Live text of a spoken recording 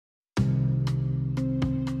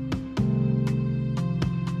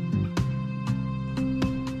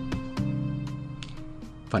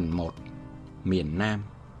Phần 1. Miền Nam.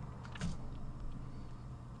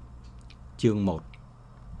 Chương 1.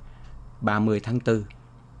 30 tháng 4.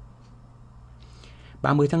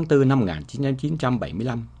 30 tháng 4 năm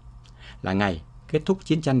 1975 là ngày kết thúc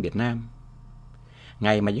chiến tranh Việt Nam.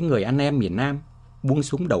 Ngày mà những người anh em miền Nam buông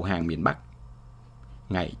súng đầu hàng miền Bắc.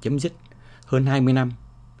 Ngày chấm dứt hơn 20 năm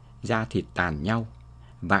da thịt tàn nhau,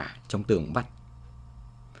 vạ trong tường vắt.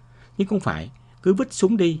 Nhưng không phải cứ vứt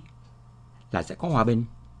súng đi là sẽ có hòa bình.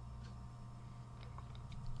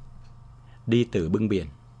 Đi từ bưng biển.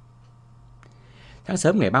 Sáng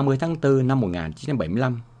sớm ngày 30 tháng 4 năm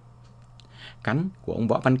 1975, cánh của ông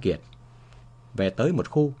Võ Văn Kiệt về tới một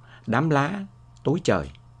khu đám lá tối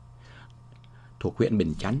trời thuộc huyện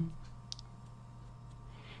Bình Chánh.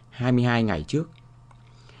 22 ngày trước,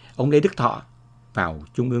 ông Lê Đức Thọ vào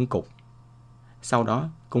Trung ương Cục, sau đó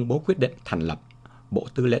công bố quyết định thành lập Bộ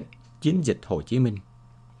Tư lệnh Chiến dịch Hồ Chí Minh.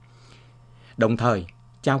 Đồng thời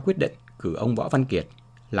trao quyết định cử ông Võ Văn Kiệt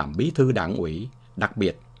làm bí thư đảng ủy đặc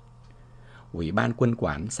biệt Ủy ban Quân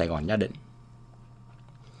quản Sài Gòn Gia Định,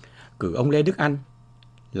 cử ông Lê Đức Anh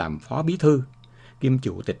làm phó bí thư kiêm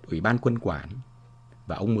chủ tịch Ủy ban Quân quản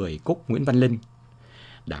và ông Mười Cúc Nguyễn Văn Linh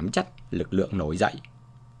đảm trách lực lượng nổi dậy,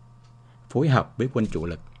 phối hợp với quân chủ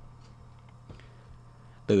lực.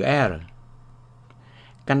 Từ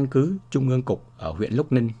căn cứ Trung ương Cục ở huyện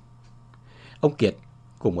Lộc Ninh, ông Kiệt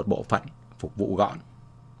cùng một bộ phận phục vụ gọn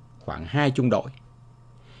khoảng 2 trung đội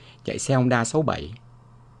chạy xe Honda 67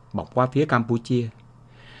 bọc qua phía Campuchia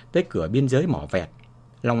tới cửa biên giới Mỏ Vẹt,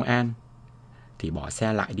 Long An thì bỏ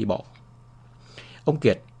xe lại đi bộ. Ông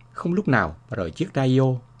Kiệt không lúc nào rời chiếc radio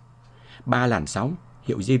 3 làn sóng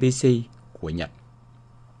hiệu GVC của Nhật.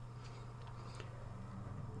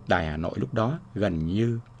 Đài Hà Nội lúc đó gần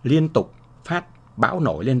như liên tục phát bão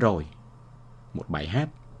nổi lên rồi, một bài hát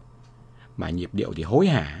mà nhịp điệu thì hối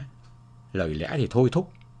hả, lời lẽ thì thôi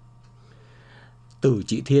thúc. Từ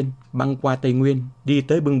Trị Thiên băng qua Tây Nguyên đi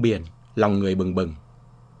tới bưng biển, lòng người bừng bừng.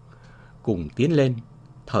 Cùng tiến lên,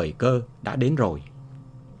 thời cơ đã đến rồi.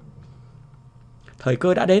 Thời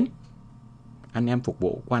cơ đã đến. Anh em phục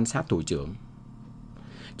vụ quan sát thủ trưởng.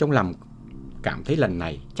 Trong lòng cảm thấy lần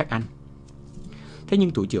này chắc ăn. Thế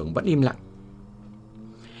nhưng thủ trưởng vẫn im lặng.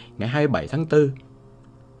 Ngày 27 tháng 4,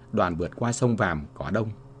 đoàn vượt qua sông Vàm, Cỏ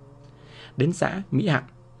Đông, đến xã Mỹ Hạnh,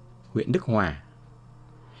 huyện Đức Hòa,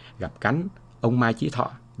 gặp cánh ông Mai Chí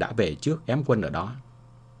Thọ đã về trước ém quân ở đó.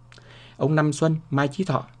 Ông Năm Xuân Mai Chí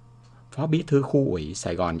Thọ, phó bí thư khu ủy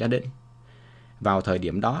Sài Gòn Gia Định, vào thời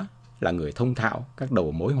điểm đó là người thông thạo các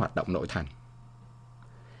đầu mối hoạt động nội thành.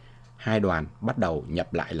 Hai đoàn bắt đầu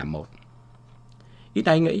nhập lại làm một. Ít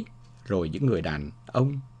ai nghĩ, rồi những người đàn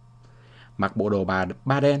ông mặc bộ đồ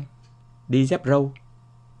ba đen, đi dép râu,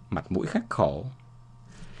 mặt mũi khắc khổ,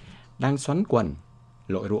 đang xoắn quần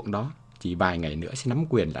lội ruộng đó chỉ vài ngày nữa sẽ nắm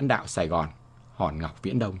quyền lãnh đạo Sài Gòn, Hòn Ngọc,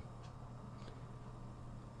 Viễn Đông.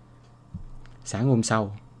 Sáng hôm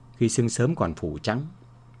sau, khi sương sớm còn phủ trắng,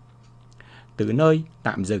 từ nơi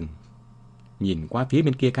tạm dừng, nhìn qua phía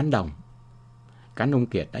bên kia cánh đồng, cánh ông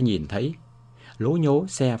Kiệt đã nhìn thấy lố nhố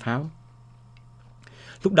xe pháo.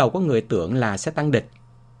 Lúc đầu có người tưởng là xe tăng địch.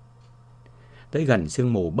 Tới gần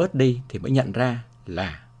sương mù bớt đi thì mới nhận ra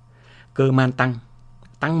là cơ man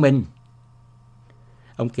tăng mình.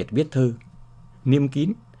 Ông Kiệt viết thư, niêm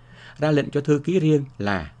kín, ra lệnh cho thư ký riêng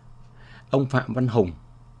là ông Phạm Văn Hùng,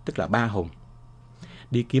 tức là Ba Hùng,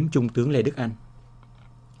 đi kiếm Trung tướng Lê Đức Anh.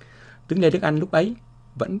 Tướng Lê Đức Anh lúc ấy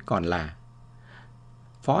vẫn còn là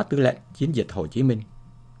phó tư lệnh chiến dịch Hồ Chí Minh,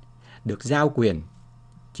 được giao quyền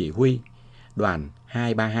chỉ huy đoàn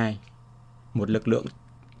 232, một lực lượng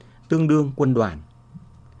tương đương quân đoàn,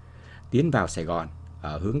 tiến vào Sài Gòn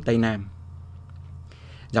ở hướng Tây Nam.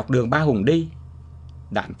 Dọc đường Ba Hùng đi,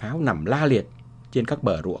 đạn pháo nằm la liệt trên các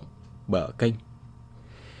bờ ruộng, bờ kênh.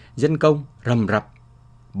 Dân công rầm rập,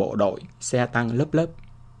 bộ đội, xe tăng lớp lớp.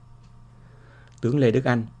 Tướng Lê Đức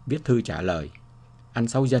Anh viết thư trả lời, ăn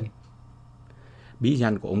sáu dân, bí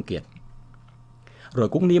danh của ông Kiệt, rồi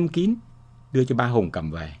cũng niêm kín đưa cho Ba Hùng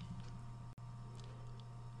cầm về.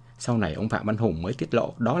 Sau này ông Phạm Văn Hùng mới tiết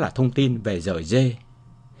lộ đó là thông tin về giờ dê.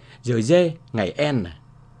 Giờ dê ngày N,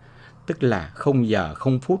 tức là 0 giờ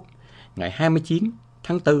 0 phút ngày 29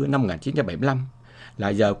 tháng 4 năm 1975, là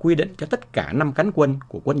giờ quy định cho tất cả 5 cánh quân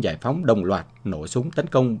của quân giải phóng đồng loạt nổ súng tấn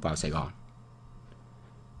công vào Sài Gòn.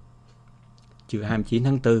 Trưa 29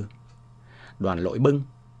 tháng 4, đoàn lội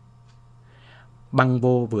băng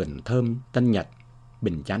vô vườn thơm Tân Nhật,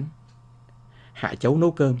 Bình Chánh, hạ chấu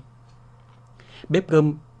nấu cơm. Bếp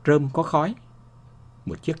cơm rơm có khói.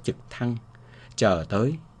 Một chiếc trực thăng chờ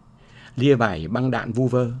tới, lia vài băng đạn vu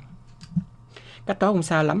vơ. Cách đó không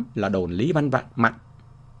xa lắm là đồn Lý Văn Mạnh,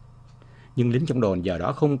 nhưng lính trong đồn giờ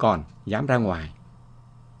đó không còn dám ra ngoài.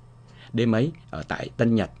 Đêm ấy ở tại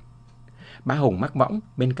Tân Nhật, bá Hùng mắc võng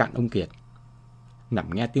bên cạnh ông Kiệt,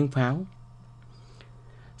 nằm nghe tiếng pháo.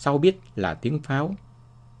 Sau biết là tiếng pháo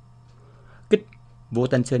kích vô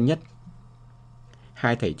Tân Sơn Nhất,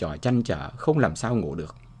 hai thầy trò trăn trở không làm sao ngủ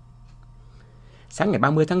được. Sáng ngày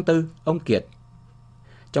 30 tháng 4, ông Kiệt,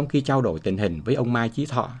 trong khi trao đổi tình hình với ông Mai Chí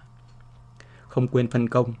Thọ, không quên phân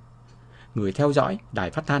công người theo dõi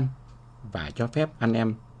đài phát thanh và cho phép anh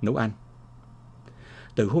em nấu ăn.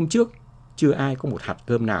 Từ hôm trước, chưa ai có một hạt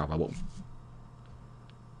cơm nào vào bụng.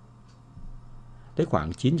 Tới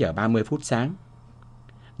khoảng 9 giờ 30 phút sáng,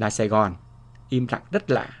 đài Sài Gòn im lặng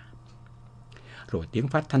rất lạ. Rồi tiếng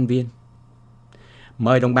phát thanh viên: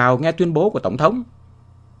 "Mời đồng bào nghe tuyên bố của Tổng thống."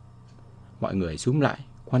 Mọi người xúm lại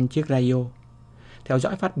quanh chiếc radio, theo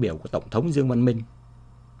dõi phát biểu của Tổng thống Dương Văn Minh.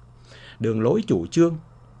 Đường lối chủ trương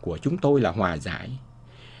của chúng tôi là hòa giải,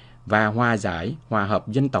 và hòa giải, hòa hợp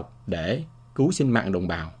dân tộc để cứu sinh mạng đồng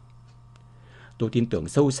bào. Tôi tin tưởng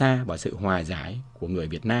sâu xa vào sự hòa giải của người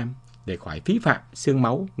Việt Nam để khỏi phí phạm xương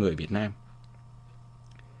máu người Việt Nam.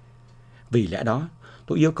 Vì lẽ đó,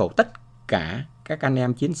 tôi yêu cầu tất cả các anh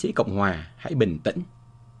em chiến sĩ Cộng Hòa hãy bình tĩnh,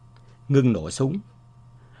 ngừng nổ súng,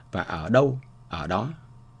 và ở đâu, ở đó.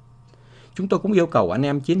 Chúng tôi cũng yêu cầu anh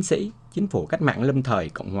em chiến sĩ Chính phủ Cách mạng Lâm thời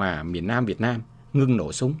Cộng Hòa miền Nam Việt Nam ngừng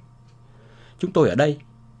nổ súng. Chúng tôi ở đây,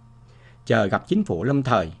 chờ gặp Chính phủ Lâm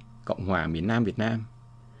thời Cộng Hòa miền Nam Việt Nam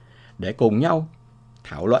để cùng nhau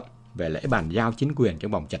thảo luận về lễ bàn giao chính quyền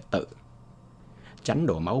trong vòng trật tự, tránh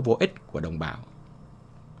đổ máu vô ích của đồng bào.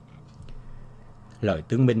 Lời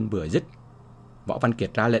Tương Minh vừa dứt, Võ Văn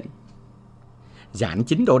Kiệt ra lệnh: "Dàn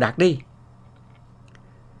chính đồ đạc đi."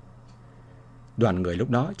 Đoàn người lúc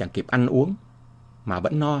đó chẳng kịp ăn uống mà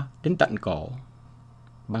vẫn no đến tận cổ,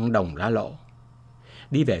 băng đồng ra lộ,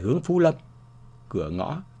 đi về hướng Phú Lâm, cửa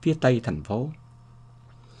ngõ phía tây thành phố.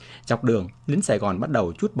 Dọc đường, lính Sài Gòn bắt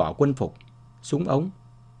đầu trút bỏ quân phục, súng ống,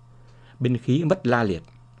 binh khí mất la liệt.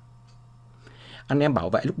 Anh em bảo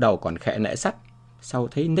vệ lúc đầu còn khệ nệ sắt, sau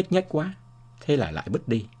thấy nhếch nhếch quá, thế là lại bứt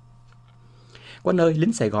đi. Có nơi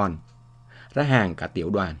lính Sài Gòn ra hàng cả tiểu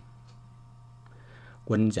đoàn.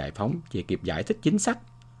 Quân giải phóng chỉ kịp giải thích chính sách,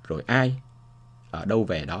 rồi ai ở đâu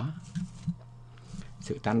về đó.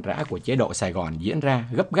 Sự tan rã của chế độ Sài Gòn diễn ra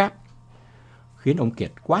gấp gáp, khiến ông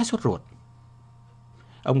Kiệt quá sốt ruột.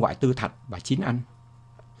 Ông gọi Tư Thạch và Chín Ăn,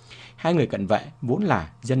 hai người cận vệ vốn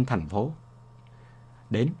là dân thành phố,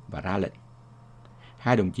 đến và ra lệnh.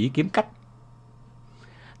 Hai đồng chí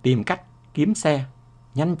tìm cách kiếm xe,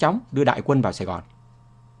 nhanh chóng đưa đại quân vào Sài Gòn.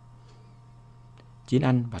 Chín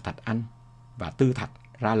Ăn và Thạch Ăn và Tư Thạch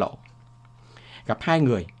ra lộ, gặp hai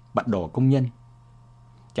người bận đồ công nhân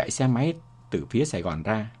chạy xe máy từ phía Sài Gòn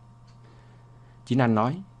ra. Chín Ăn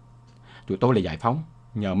nói: "Tụi tôi là giải phóng,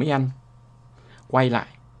 nhờ mấy anh quay lại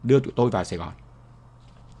đưa tụi tôi vào Sài Gòn."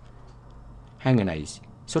 Hai người này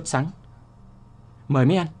sốt sắng: "Mời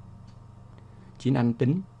mấy anh." Chín Ăn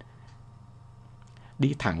tính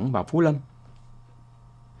đi thẳng vào Phú Lâm,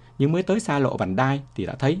 nhưng mới tới xa lộ Vành Đai thì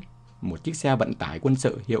đã thấy một chiếc xe vận tải quân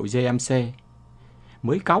sự hiệu GMC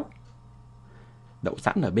mới cáu đậu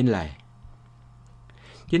sẵn ở bên lề.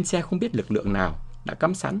 Trên xe không biết lực lượng nào đã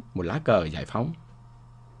cắm sẵn một lá cờ giải phóng.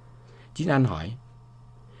 Chín Ăn hỏi: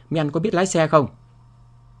 "Mấy anh có biết lái xe không?"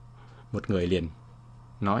 Một người liền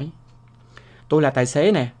nói: "Tôi là tài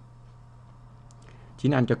xế nè."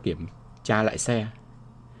 Chín Ăn cho kiểm tra lại xe,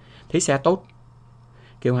 thấy xe tốt,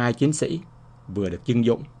 kêu hai chiến sĩ vừa được trưng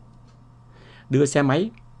dụng đưa xe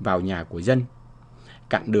máy vào nhà của dân,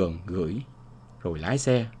 cặn đường gửi, rồi lái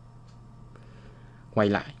xe quay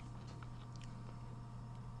lại.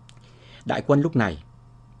 Đại quân lúc này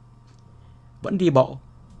vẫn đi bộ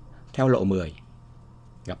theo lộ 10,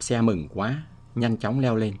 gặp xe mừng quá, nhanh chóng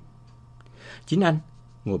leo lên. Chín Ăn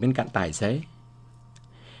ngồi bên cạnh tài xế,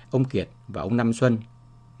 ông Kiệt và ông Năm Xuân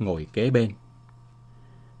ngồi kế bên.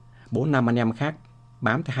 4-5 anh em khác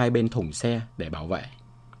bám theo hai bên thùng xe để bảo vệ.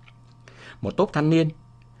 Một tốp thanh niên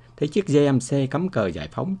thấy chiếc GMC cắm cờ giải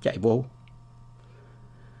phóng chạy vô,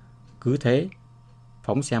 cứ thế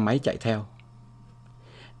phóng xe máy chạy theo.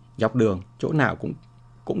 Dọc đường chỗ nào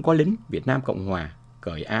cũng có lính Việt Nam Cộng Hòa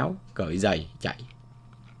cởi áo, cởi giày chạy.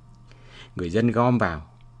 Người dân gom vào,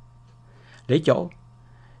 lấy chỗ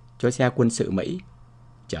cho xe quân sự Mỹ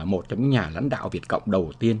chở một trong những nhà lãnh đạo Việt Cộng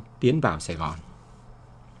đầu tiên tiến vào Sài Gòn.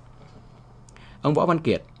 Ông Võ Văn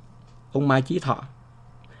Kiệt, ông Mai Chí Thọ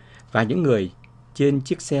và những người trên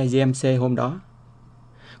chiếc xe GMC hôm đó,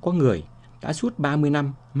 có người đã suốt 30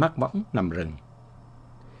 năm mắc võng nằm rừng,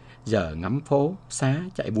 giờ ngắm phố xá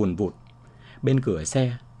chạy buồn vụt bên cửa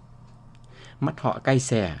xe, mắt họ cay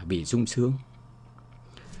xè vì sung sướng.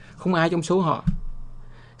 không ai trong số họ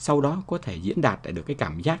sau đó có thể diễn đạt lại được cái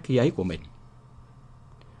cảm giác khi ấy của mình.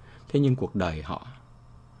 Thế nhưng cuộc đời họ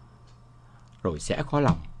rồi sẽ khó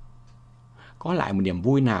lòng có lại một niềm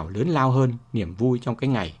vui nào lớn lao hơn niềm vui trong cái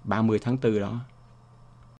ngày 30 tháng 4 đó.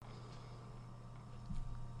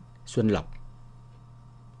 Xuân Lộc.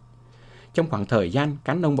 Trong khoảng thời gian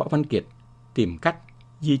cán ông Võ Văn Kiệt tìm cách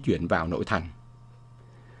di chuyển vào nội thành,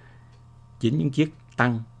 chính những chiếc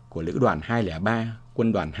tăng của Lữ đoàn 203,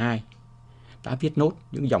 Quân đoàn 2 đã viết nốt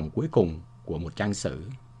những dòng cuối cùng của một trang sử.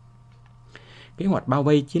 Kế hoạch bao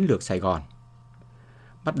vây chiến lược Sài Gòn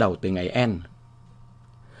bắt đầu từ ngày N.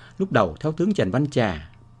 Lúc đầu theo tướng Trần Văn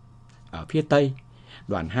Trà, ở phía Tây,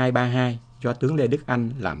 đoàn 232 do tướng Lê Đức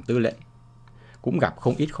Anh làm tư lệnh, cũng gặp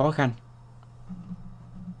không ít khó khăn.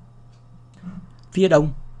 Phía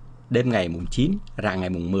Đông, đêm ngày mùng 9, rạng ngày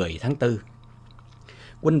mùng 10 tháng 4,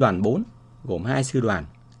 Quân đoàn 4 gồm 2 sư đoàn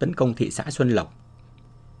tấn công thị xã Xuân Lộc,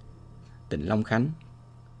 tỉnh Long Khánh.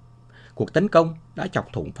 Cuộc tấn công đã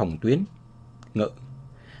chọc thủng phòng tuyến ngự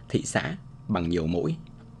thị xã bằng nhiều mũi,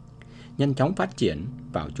 nhanh chóng phát triển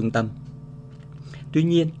vào trung tâm. Tuy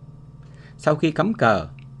nhiên, sau khi cắm cờ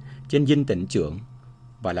trên dinh tỉnh trưởng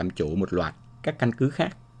và làm chủ một loạt các căn cứ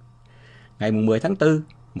khác, ngày 10 tháng 4,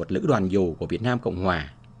 một lữ đoàn dù của Việt Nam Cộng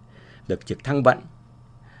Hòa được trực thăng vận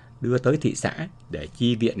đưa tới thị xã để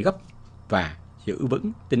chi viện gấp và giữ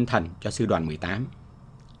vững tinh thần cho sư đoàn 18.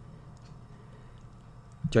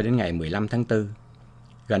 Cho đến ngày 15 tháng 4,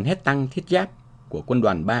 gần hết tăng thiết giáp của quân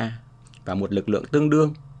đoàn 3 và một lực lượng tương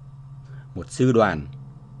đương, một sư đoàn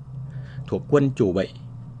thuộc quân chủ bị,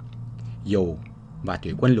 dù và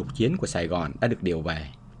thủy quân lục chiến của Sài Gòn đã được điều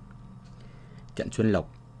về. Trận Xuân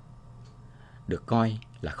Lộc được coi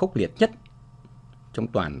là khốc liệt nhất trong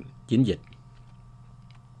toàn chiến dịch.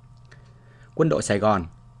 Quân đội Sài Gòn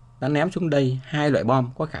đã ném xuống đây 2 loại bom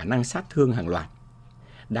có khả năng sát thương hàng loạt,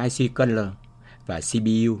 Dicey-Culler và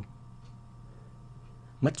CBU.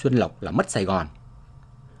 Mất Xuân Lộc là mất Sài Gòn.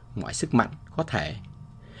 Mọi sức mạnh có thể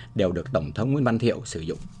đều được Tổng thống Nguyễn Văn Thiệu sử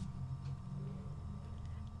dụng.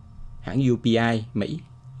 Hãng UPI Mỹ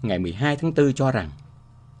ngày 12 tháng 4 cho rằng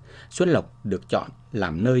Xuân Lộc được chọn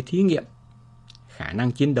làm nơi thí nghiệm khả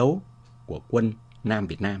năng chiến đấu của quân Nam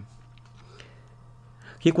Việt Nam.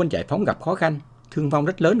 Khi quân giải phóng gặp khó khăn, thương vong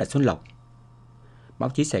rất lớn ở Xuân Lộc, báo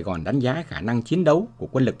chí Sài Gòn đánh giá khả năng chiến đấu của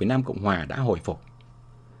quân lực Việt Nam Cộng Hòa đã hồi phục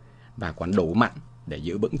và còn đủ mạnh để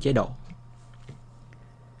giữ vững chế độ.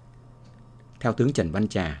 Theo tướng Trần Văn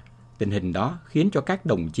Trà, tình hình đó khiến cho các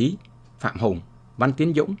đồng chí Phạm Hùng, Văn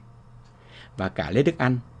Tiến Dũng và cả Lê Đức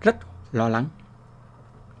Anh rất lo lắng.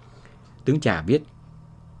 Tướng Trà viết,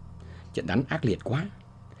 trận đánh ác liệt quá,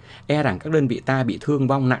 e rằng các đơn vị ta bị thương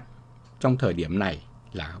vong nặng trong thời điểm này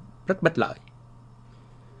là rất bất lợi.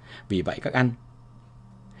 Vì vậy các anh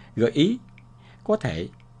gợi ý có thể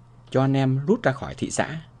cho anh em rút ra khỏi thị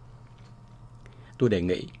xã. Tôi đề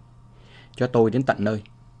nghị cho tôi đến tận nơi,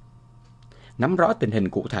 nắm rõ tình hình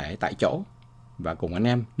cụ thể tại chỗ và cùng anh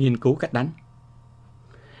em nghiên cứu cách đánh.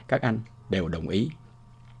 Các anh đều đồng ý.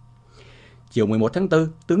 Chiều 11 tháng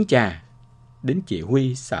 4, tướng Trà đến chỉ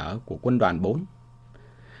huy sở của quân đoàn 4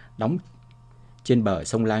 đóng trên bờ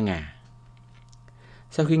sông La Ngà.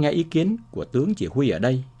 Sau khi nghe ý kiến của tướng chỉ huy ở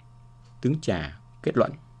đây, tướng Trà kết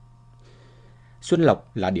luận Xuân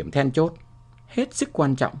Lộc là điểm then chốt, hết sức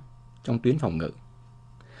quan trọng trong tuyến phòng ngự,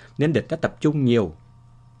 nên địch đã tập trung nhiều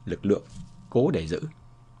lực lượng cố để giữ.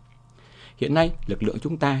 Hiện nay lực lượng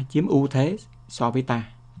chúng ta chiếm ưu thế so với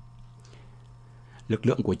ta. Lực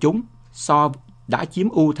lượng của chúng đã chiếm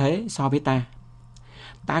ưu thế so với ta.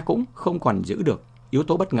 Ta cũng không còn giữ được yếu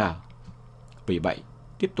tố bất ngờ. Vì vậy,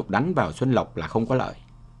 tiếp tục đánh vào Xuân Lộc là không có lợi.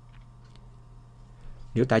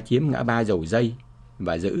 Nếu ta chiếm ngã ba Dầu Dây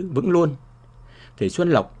và giữ vững luôn, thì Xuân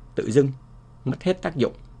Lộc tự dưng mất hết tác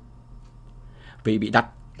dụng, vì bị đặt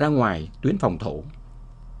ra ngoài tuyến phòng thủ.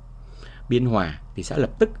 Biên Hòa thì sẽ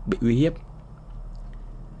lập tức bị uy hiếp.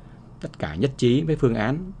 Tất cả nhất trí với phương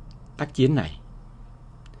án tác chiến này.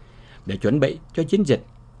 Để chuẩn bị cho chiến dịch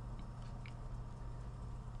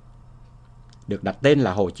được đặt tên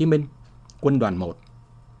là Hồ Chí Minh, quân đoàn 1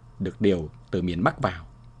 được điều từ miền Bắc vào.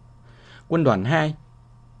 Quân đoàn 2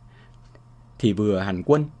 thì vừa hành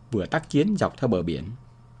quân vừa tác chiến dọc theo bờ biển.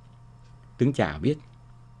 Tướng Trà viết,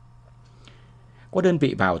 có đơn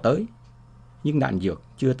vị vào tới, nhưng đạn dược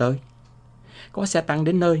chưa tới. Có xe tăng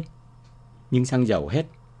đến nơi, nhưng xăng dầu hết.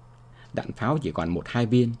 Đạn pháo chỉ còn 1-2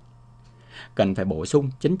 viên. Cần phải bổ sung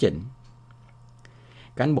chấn chỉnh.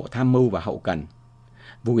 Cán bộ tham mưu và hậu cần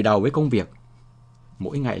vùi đầu với công việc,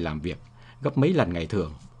 mỗi ngày làm việc gấp mấy lần ngày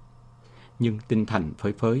thường, nhưng tinh thần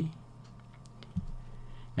phơi phới.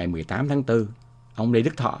 Ngày 18 tháng 4, ông Lê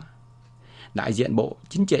Đức Thọ đại diện Bộ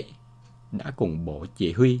Chính trị đã cùng Bộ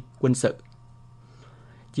Chỉ huy Quân sự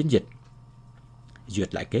chiến dịch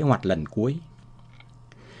duyệt lại kế hoạch lần cuối.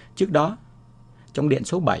 Trước đó, trong điện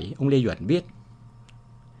số 7, ông Lê Duẩn viết: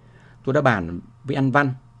 tôi đã bàn với anh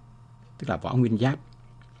Văn, tức là Võ Nguyên Giáp,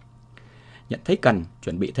 nhận thấy cần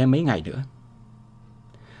chuẩn bị thêm mấy ngày nữa.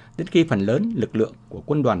 Đến khi phần lớn lực lượng của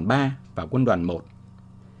quân đoàn 3 và quân đoàn 1,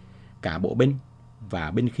 cả bộ binh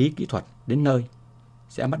và binh khí kỹ thuật đến nơi,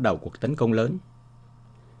 sẽ bắt đầu cuộc tấn công lớn.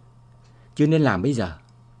 Chưa nên làm bây giờ.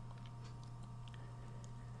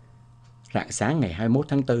 Rạng sáng ngày 21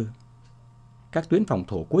 tháng 4, các tuyến phòng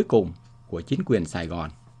thủ cuối cùng của chính quyền Sài Gòn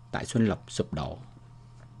tại Xuân Lộc sụp đổ.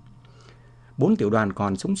 4 tiểu đoàn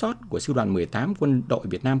còn sống sót của sư đoàn 18 quân đội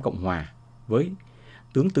Việt Nam Cộng Hòa với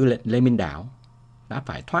tướng tư lệnh Lê Minh Đảo đã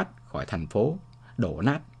phải thoát khỏi thành phố đổ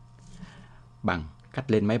nát bằng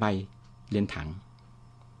cách lên máy bay lên Thắng.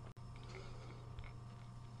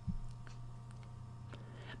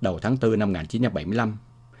 Đầu tháng 4 năm 1975,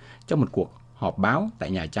 trong một cuộc họp báo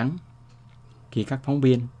tại Nhà Trắng, khi các phóng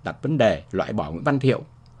viên đặt vấn đề loại bỏ Nguyễn Văn Thiệu,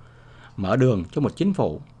 mở đường cho một chính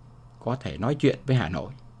phủ có thể nói chuyện với Hà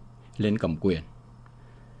Nội lên cầm quyền,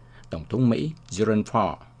 Tổng thống Mỹ Gerald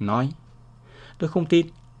Ford nói: tôi không tin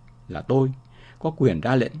là tôi có quyền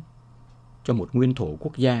ra lệnh cho một nguyên thủ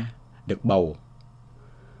quốc gia được bầu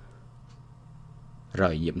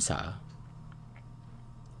rời nhiệm sở.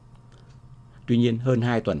 Tuy nhiên, hơn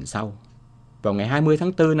 2 tuần sau, vào ngày 20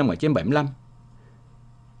 tháng 4 năm 1975,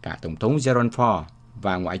 cả Tổng thống Gerald Ford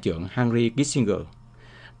và Ngoại trưởng Henry Kissinger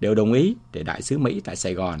đều đồng ý để đại sứ Mỹ tại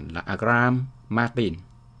Sài Gòn là Abraham Martin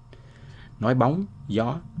nói bóng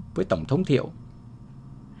gió với Tổng thống Thiệu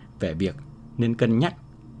về việc nên cân nhắc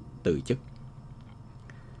từ chức.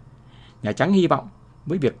 Nhà Trắng hy vọng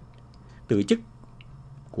với việc từ chức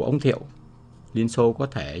của ông Thiệu, Liên Xô có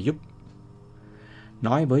thể giúp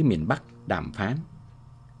nói với miền Bắc đàm phán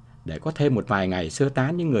để có thêm một vài ngày sơ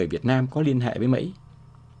tán những người Việt Nam có liên hệ với Mỹ.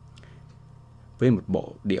 Với một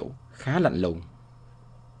bộ điệu khá lạnh lùng,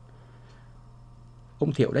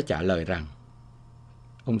 ông Thiệu đã trả lời rằng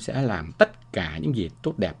ông sẽ làm tất cả những gì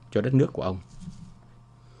tốt đẹp cho đất nước của ông.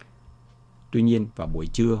 Tuy nhiên, vào buổi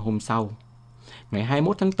trưa hôm sau, ngày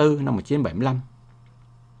 21 tháng 4 năm 1975,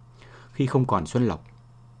 khi không còn Xuân Lộc,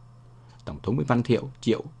 Tổng thống Nguyễn Văn Thiệu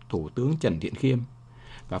triệu Thủ tướng Trần Thiện Khiêm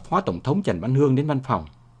và Phó Tổng thống Trần Văn Hương đến văn phòng,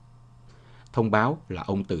 thông báo là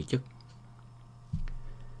ông từ chức.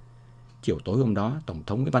 Chiều tối hôm đó, Tổng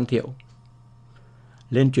thống Nguyễn Văn Thiệu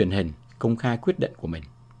lên truyền hình công khai quyết định của mình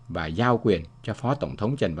và giao quyền cho Phó Tổng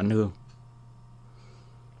thống Trần Văn Hương.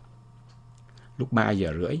 Lúc 3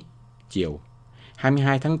 giờ rưỡi chiều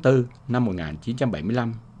 22 tháng 4 năm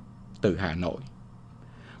 1975, từ Hà Nội,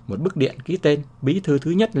 một bức điện ký tên Bí thư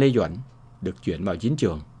thứ nhất Lê Duẩn được chuyển vào chiến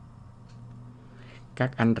trường.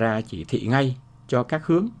 Các anh ra chỉ thị ngay cho các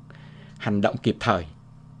hướng hành động kịp thời,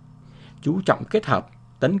 chú trọng kết hợp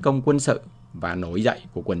tấn công quân sự và nổi dậy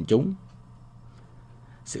của quần chúng.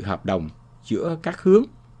 Sự hợp đồng giữa các hướng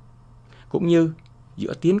cũng như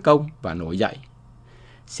giữa tiến công và nổi dậy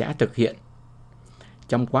sẽ thực hiện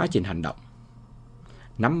trong quá trình hành động.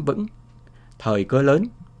 Nắm vững thời cơ lớn,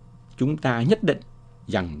 chúng ta nhất định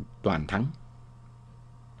giành toàn thắng.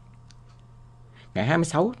 Ngày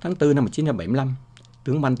 26 tháng 4 năm 1975,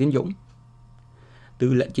 tướng Văn Tiến Dũng,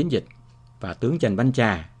 tư lệnh chiến dịch, và tướng Trần Văn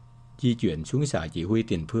Trà di chuyển xuống sở chỉ huy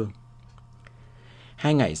tiền phương.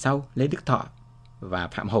 2 ngày sau, Lê Đức Thọ và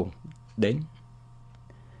Phạm Hùng đến.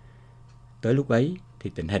 Tới lúc ấy thì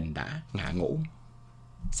tình hình đã ngả ngũ.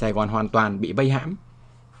 Sài Gòn hoàn toàn bị vây hãm.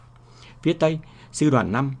 Phía Tây, sư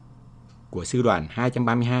đoàn 5 của sư đoàn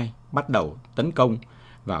 232 bắt đầu tấn công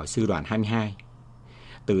vào sư đoàn 22.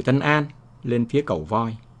 Từ Tân An lên phía cầu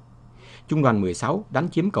Voi, trung đoàn 16 đánh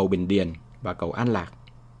chiếm cầu Bình Điền và cầu An Lạc.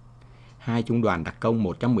 2 trung đoàn đặc công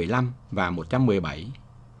 115 và 117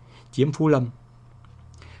 chiếm Phú Lâm.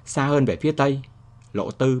 Xa hơn về phía Tây, lộ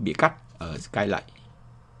 4 bị cắt ở Cai Lậy.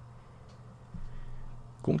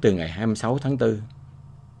 Cũng từ ngày 26 tháng 4,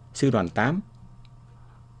 sư đoàn 8,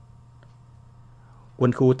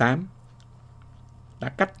 quân khu 8 đã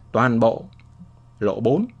cắt toàn bộ lộ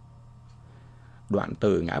 4, đoạn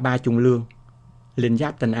từ ngã ba Trung Lương lên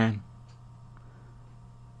giáp Tân An.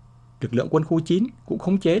 Lực lượng quân khu 9 cũng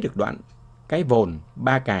khống chế được đoạn Cái Vồn,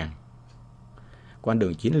 Ba Càng, con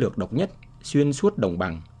đường chiến lược độc nhất xuyên suốt đồng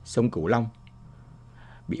bằng sông Cửu Long,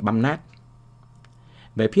 bị băm nát.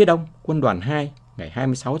 Về phía đông, quân đoàn 2 ngày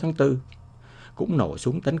 26 tháng 4 cũng nổ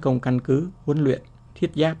súng tấn công căn cứ huấn luyện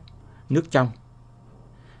Thiết Giáp Nước Trong.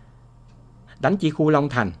 Đánh chi khu Long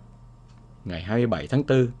Thành ngày 27 tháng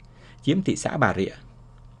 4 chiếm thị xã Bà Rịa.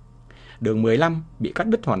 Đường 15 bị cắt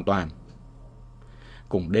đứt hoàn toàn.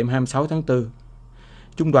 Cùng đêm 26 tháng 4,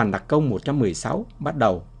 Trung đoàn đặc công 116 bắt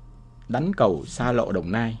đầu đánh cầu xa lộ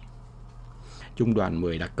Đồng Nai. Trung đoàn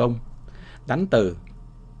 10 đặc công đánh từ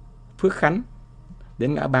Phước Khánh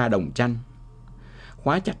đến ngã ba Đồng Chanh,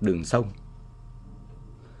 khóa chặt đường sông.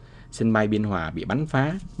 Sân bay Biên Hòa bị bắn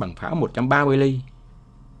phá bằng pháo 130 ly.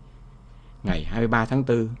 Ngày 23 tháng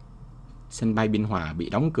 4, sân bay Biên Hòa bị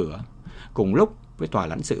đóng cửa cùng lúc với tòa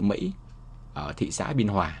lãnh sự Mỹ ở thị xã Biên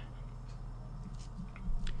Hòa.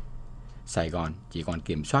 Sài Gòn chỉ còn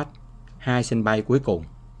kiểm soát 2 sân bay cuối cùng,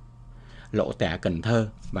 Lộ Tẻ Cần Thơ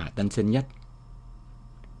và Tân Sơn Nhất.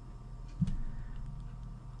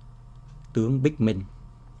 Tướng Bích Minh.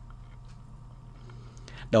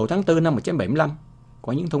 Đầu tháng 4 năm 1975,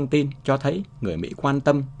 có những thông tin cho thấy người Mỹ quan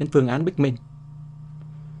tâm đến phương án Bích Minh.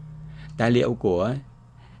 Tài liệu của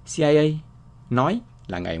CIA nói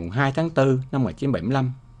là ngày 2 tháng 4 năm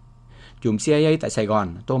 1975, trùm CIA tại Sài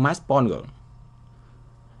Gòn Thomas Bonner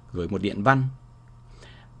gửi một điện văn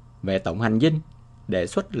về Tổng hành dinh đề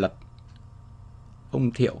xuất lập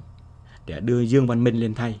ông Thiệu để đưa Dương Văn Minh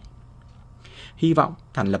lên thay, hy vọng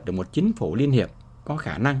thành lập được một chính phủ liên hiệp có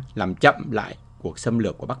khả năng làm chậm lại cuộc xâm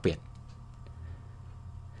lược của Bắc Việt.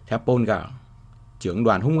 Theo Bonner, trưởng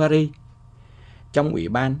đoàn Hungary trong Ủy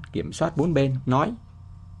ban Kiểm soát bốn bên nói,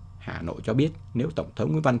 Hà Nội cho biết nếu Tổng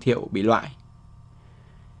thống Nguyễn Văn Thiệu bị loại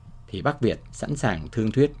thì Bắc Việt sẵn sàng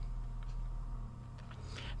thương thuyết.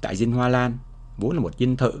 Tại dinh Hoa Lan, vốn là một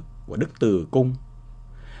dinh thự của Đức Từ Cung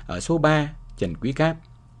ở số 3 Trần Quý Cáp,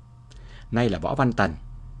 nay là Võ Văn Tần,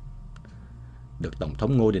 được Tổng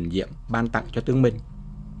thống Ngô Đình Diệm ban tặng cho tướng Minh.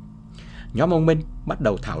 Nhóm ông Minh bắt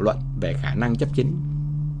đầu thảo luận về khả năng chấp chính.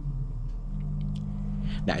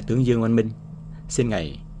 Đại tướng Dương Văn Minh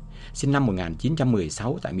sinh năm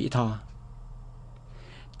 1916 tại Mỹ Tho.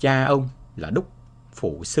 Cha ông là Đúc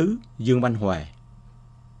Phủ Sứ Dương Văn Huệ,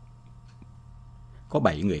 có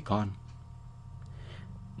 7 người con.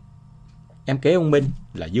 Em kế ông Minh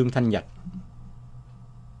là Dương Thanh Nhật.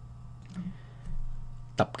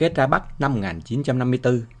 Tập kết ra Bắc năm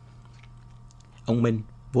 1954. Ông Minh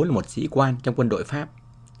vốn là một sĩ quan trong quân đội Pháp.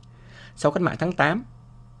 Sau cách mạng tháng 8,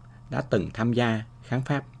 đã từng tham gia kháng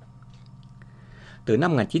Pháp. Từ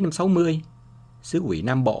năm 1960, xứ ủy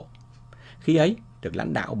Nam Bộ, khi ấy được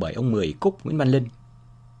lãnh đạo bởi ông Mười Cúc Nguyễn Văn Linh,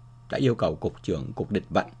 đã yêu cầu Cục trưởng Cục Địch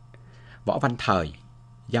vận Võ Văn Thời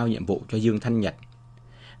giao nhiệm vụ cho Dương Thanh Nhật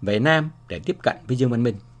về Nam để tiếp cận với Dương Văn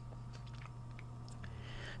Minh.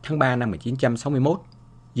 Tháng 3 năm 1961,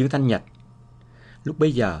 Dương Thanh Nhật lúc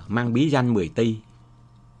bấy giờ mang bí danh 10 Ti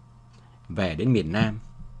về đến miền Nam.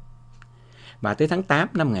 Và tới tháng 8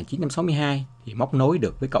 năm 1962 thì móc nối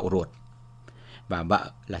được với cậu ruột và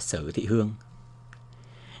vợ là Sử Thị Hương.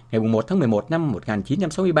 Ngày 1 tháng 11 năm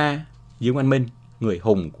 1963, Dương Văn Minh, người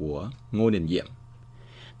hùng của Ngô Đình Diệm,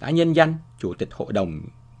 đã nhân danh Chủ tịch Hội đồng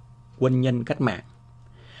Quân nhân Cách mạng,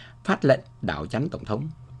 phát lệnh đảo chánh Tổng thống.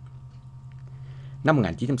 Năm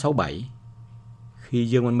 1967, khi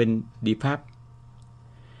Dương Văn Minh đi Pháp,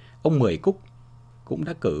 ông Mười Cúc cũng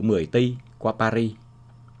đã cử 10 Ti qua Paris.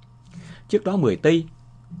 Trước đó 10 Ti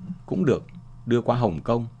cũng được đưa qua Hồng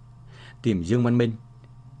Kông tìm Dương Văn Minh,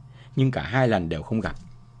 nhưng cả hai lần đều không gặp.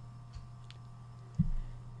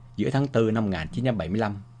 Giữa tháng 4 năm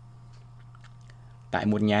 1975, tại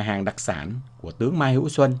một nhà hàng đặc sản của tướng Mai Hữu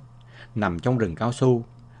Xuân nằm trong rừng cao su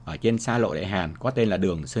ở trên xa lộ Đại Hàn có tên là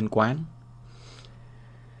đường Sơn Quán,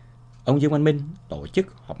 ông Dương Văn Minh tổ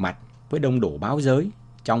chức họp mặt với đông đủ báo giới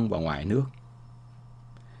trong và ngoài nước,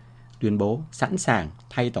 tuyên bố sẵn sàng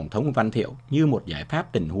thay Tổng thống Văn Thiệu như một giải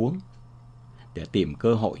pháp tình huống để tìm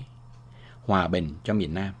cơ hội hòa bình cho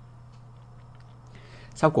miền Nam.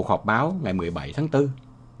 Sau cuộc họp báo ngày 17 tháng 4,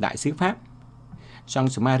 Đại sứ Pháp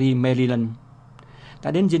Jean-Marie Maryland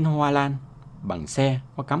đã đến dinh Hoa Lan bằng xe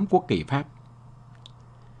có cắm quốc kỳ Pháp.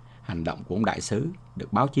 Hành động của ông đại sứ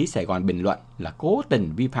được báo chí Sài Gòn bình luận là cố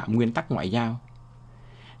tình vi phạm nguyên tắc ngoại giao,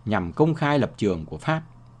 nhằm công khai lập trường của Pháp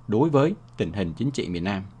đối với tình hình chính trị miền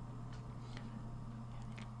Nam.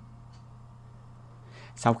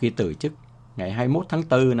 Sau khi từ chức ngày 21 tháng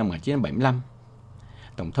 4 năm 1975,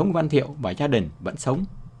 Tổng thống Văn Thiệu và gia đình vẫn sống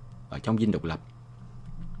ở trong dinh độc lập.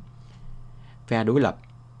 Phe đối lập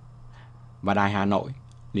và Đài Hà Nội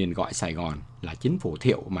liền gọi Sài Gòn là chính phủ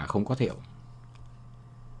Thiệu mà không có Thiệu.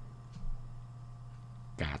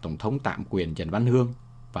 Cả Tổng thống tạm quyền Trần Văn Hương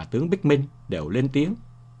và tướng Bích Minh đều lên tiếng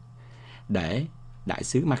để Đại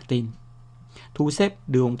sứ Martin thu xếp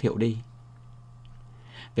đưa ông Thiệu đi.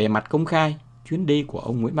 Về mặt công khai, chuyến đi của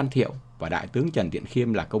ông Nguyễn Văn Thiệu và Đại tướng Trần Tiện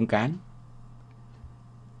Khiêm là công cán.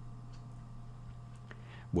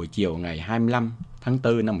 Buổi chiều ngày 25 tháng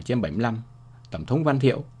 4 năm 1975, Tổng thống Văn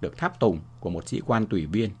Thiệu được tháp tùng của một sĩ quan tùy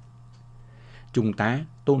viên. Trung tá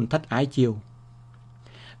Tôn Thất Ái Chiêu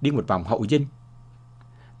đi một vòng hậu dinh,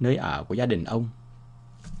 nơi ở của gia đình ông,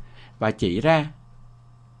 và chỉ ra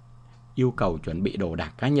yêu cầu chuẩn bị đồ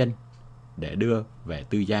đạc cá nhân để đưa về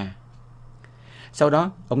tư gia. Sau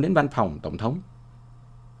đó ông đến văn phòng tổng thống.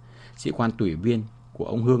 Sĩ quan tùy viên của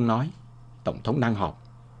ông Hương nói tổng thống đang họp.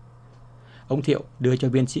 Ông Thiệu đưa cho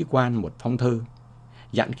viên sĩ quan một phong thư,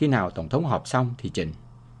 dặn khi nào tổng thống họp xong thì trình.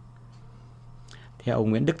 Theo ông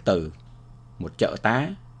Nguyễn Đức Từ, một trợ tá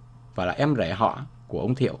và là em rể họ của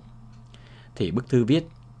ông Thiệu, thì bức thư viết: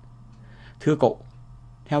 Thưa cụ,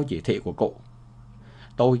 theo chỉ thị của cụ,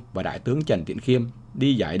 tôi và Đại tướng Trần Tiện Khiêm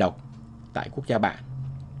đi giải độc tại Quốc gia Bạn,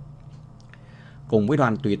 cùng với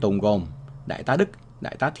đoàn tùy tùng gồm Đại tá Đức,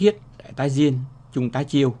 Đại tá Thiết, Đại tá Diên, Trung tá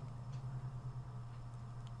Chiêu.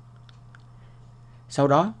 Sau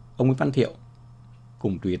đó, ông Nguyễn Văn Thiệu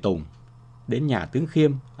cùng tùy tùng đến nhà tướng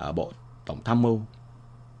Khiêm ở Bộ Tổng Tham mưu.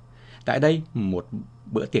 Tại đây, một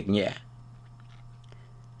bữa tiệc nhẹ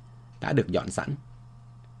đã được dọn sẵn.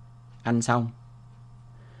 Ăn xong,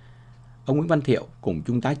 ông Nguyễn Văn Thiệu cùng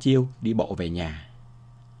Trung tá Chiêu đi bộ về nhà,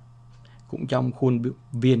 cũng trong khuôn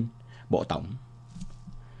viên Bộ Tổng.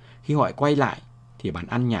 Khi họ quay lại thì bàn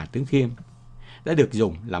ăn nhà tướng Khiêm đã được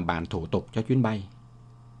dùng làm bàn thủ tục cho chuyến bay.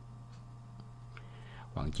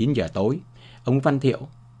 Khoảng 9 giờ tối, ông Nguyễn Văn Thiệu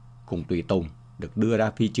cùng tùy tùng được đưa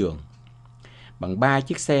ra phi trường bằng 3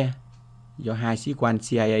 chiếc xe do 2 sĩ quan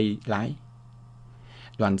CIA lái.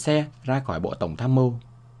 Đoàn xe ra khỏi Bộ Tổng Tham mưu,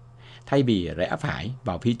 thay vì rẽ phải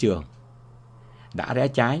vào phi trường, đã rẽ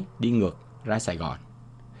trái đi ngược ra Sài Gòn,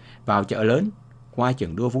 vào chợ lớn, qua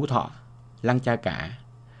trường đua Phú Thọ, Lăng Cha Cả,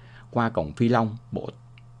 qua cổng Phi Long, Bộ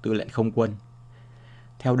Tư lệnh Không quân,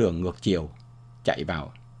 theo đường ngược chiều chạy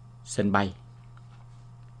vào sân bay.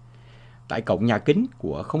 Tại cổng nhà kính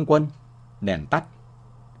của Không quân, đèn tắt,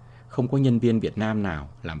 không có nhân viên Việt Nam nào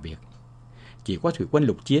làm việc, chỉ có thủy quân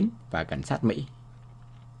lục chiến và cảnh sát Mỹ.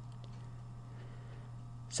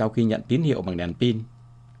 Sau khi nhận tín hiệu bằng đèn pin,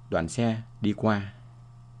 đoàn xe đi qua,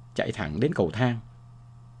 chạy thẳng đến cầu thang.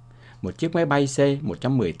 Một chiếc máy bay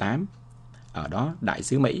C-118, ở đó đại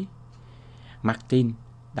sứ Mỹ Martin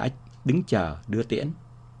đã đứng chờ đưa tiễn.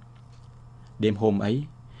 Đêm hôm ấy,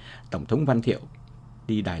 Tổng thống Văn Thiệu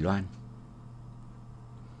đi Đài Loan.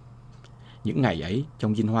 Những ngày ấy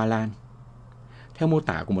trong Dinh Hoa Lan, theo mô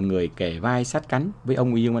tả của một người kề vai sát cánh với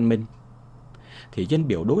ông Dương Văn Minh, thì dân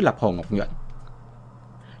biểu đối lập Hồ Ngọc Nhuận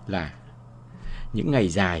là những ngày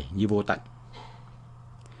dài như vô tận.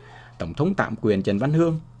 Tổng thống tạm quyền Trần Văn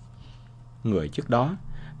Hương, người trước đó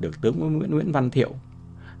được tướng Nguyễn Văn Thiệu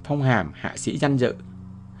phong hàm hạ sĩ danh dự,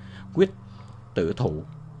 quyết tử thủ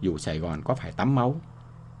dù Sài Gòn có phải tắm máu.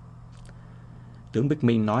 Tướng Bích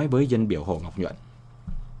Minh nói với dân biểu Hồ Ngọc Nhuận: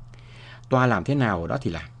 Toa làm thế nào đó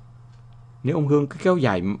thì làm, nếu ông Hương cứ kéo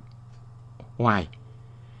dài hoài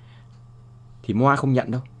thì Moa không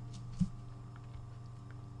nhận đâu.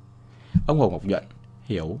 Ông Hồ Ngọc Nhuận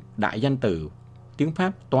hiểu đại danh từ tiếng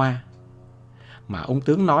Pháp toa mà ông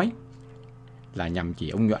tướng nói là nhằm chỉ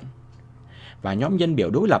ông Nhuận và nhóm dân biểu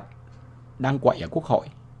đối lập đang quậy ở Quốc hội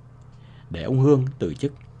để ông Hương từ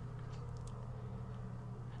chức.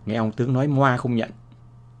 Nghe ông tướng nói Moa không nhận,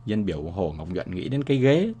 dân biểu Hồ Ngọc Nhuận nghĩ đến cái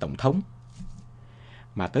ghế tổng thống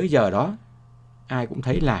mà tới giờ đó ai cũng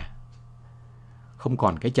thấy là không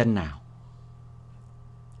còn cái chân nào.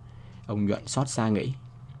 Ông Nhuận xót xa nghĩ,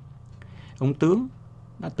 ông tướng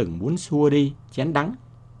đã từng muốn xua đi chén đắng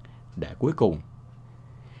để cuối cùng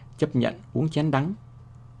chấp nhận uống chén đắng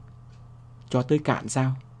cho tới cạn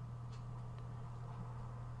sao?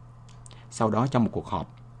 Sau đó trong một cuộc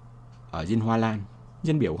họp ở Dinh Hoa Lan,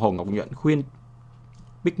 dân biểu Hồ Ngọc Nhuận khuyên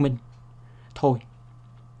Bích Minh: Thôi.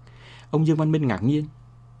 Ông Dương Văn Minh ngạc nhiên: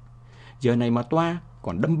 Giờ này mà toa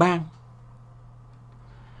còn đâm bang.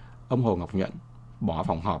 Ông Hồ Ngọc Nhuận bỏ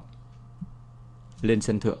phòng họp, lên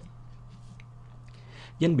sân thượng.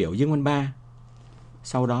 Dân biểu Dương Văn Ba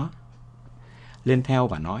sau đó lên theo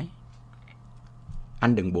và nói: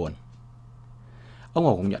 Anh đừng buồn. Ông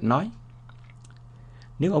Hồ Ngọc Nhuận nói: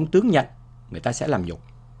 Nếu ông tướng nhận, người ta sẽ làm nhục.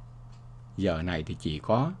 Giờ này thì chỉ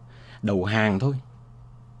có đầu hàng thôi.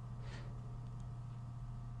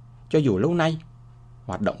 Cho dù lâu nay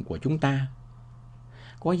hoạt động của chúng ta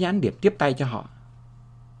có gián điệp tiếp tay cho họ,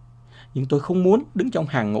 nhưng tôi không muốn đứng trong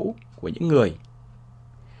hàng ngũ của những người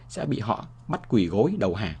sẽ bị họ bắt quỳ gối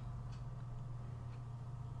đầu hàng.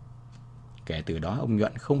 Kể từ đó ông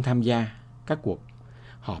Nhuận không tham gia các cuộc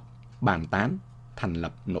họp bàn tán thành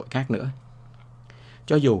lập nội các nữa.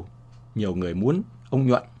 Cho dù nhiều người muốn ông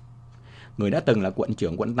Nhuận, người đã từng là quận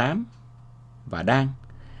trưởng quận 8 và đang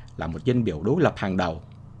là một dân biểu đối lập hàng đầu,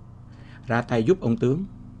 ra tay giúp ông tướng.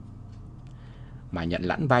 mà nhận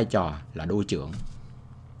lãnh vai trò là đô trưởng.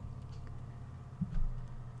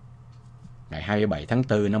 Ngày 27 tháng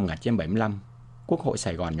 4 năm 1975, Quốc hội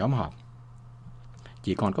Sài Gòn nhóm họp.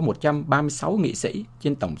 Chỉ còn có 136 nghị sĩ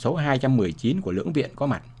trên tổng số 219 của lưỡng viện có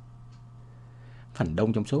mặt. Phần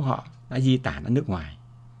đông trong số họ đã di tản ở nước ngoài.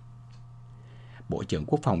 Bộ trưởng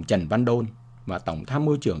Quốc phòng Trần Văn Đôn và Tổng tham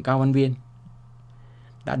mưu trưởng Cao Văn Viên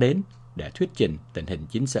đã đến để thuyết trình tình hình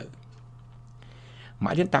chiến sự.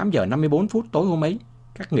 Mãi đến 8 giờ 54 phút tối hôm ấy,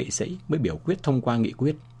 các nghị sĩ mới biểu quyết thông qua nghị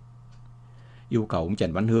quyết yêu cầu ông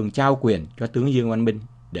Trần Văn Hương trao quyền cho tướng Dương Văn Minh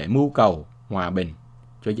để mưu cầu hòa bình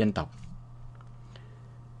cho dân tộc.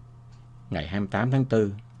 Ngày 28 tháng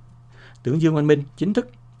 4, tướng Dương Văn Minh chính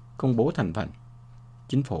thức công bố thành phần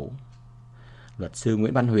chính phủ. Luật sư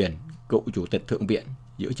Nguyễn Văn Huyền, cựu chủ tịch Thượng viện,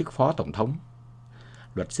 giữ chức phó tổng thống.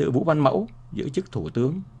 Luật sư Vũ Văn Mẫu giữ chức thủ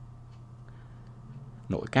tướng.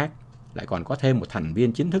 Nội các lại còn có thêm một thành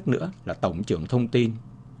viên chính thức nữa là Tổng trưởng Thông tin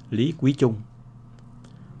Lý Quý Trung.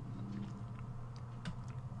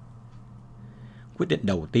 Quyết định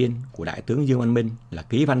đầu tiên của Đại tướng Dương Văn Minh là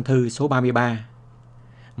ký văn thư số 33,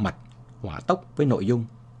 mật hỏa tốc với nội dung: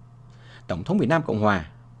 Tổng thống Việt Nam Cộng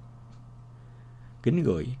Hòa kính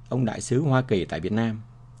gửi ông Đại sứ Hoa Kỳ tại Việt Nam.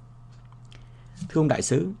 Thưa ông Đại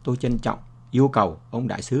sứ, tôi trân trọng yêu cầu ông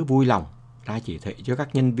Đại sứ vui lòng ra chỉ thị cho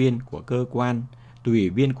các nhân viên của cơ quan tùy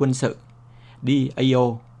viên quân sự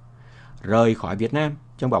DAO rời khỏi Việt Nam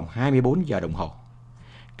trong vòng 24 giờ đồng hồ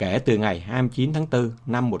kể từ ngày 29 tháng 4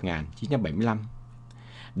 năm 1975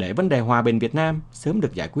 để vấn đề hòa bình Việt Nam sớm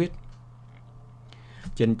được giải quyết.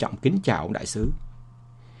 Trân trọng kính chào ông Đại sứ.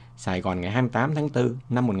 Sài Gòn ngày 28 tháng 4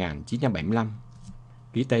 năm 1975.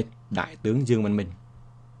 Ký tên Đại tướng Dương Văn Minh.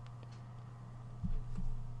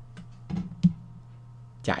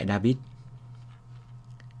 Trại David.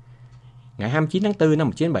 Ngày 29 tháng 4 năm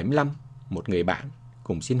 1975, một người bạn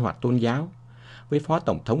cùng sinh hoạt tôn giáo với Phó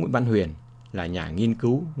Tổng thống Nguyễn Văn Huyền là nhà nghiên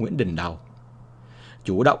cứu Nguyễn Đình Đầu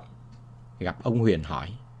chủ động gặp ông Huyền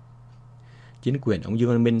hỏi: chính quyền ông Dương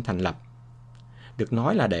Văn Minh thành lập được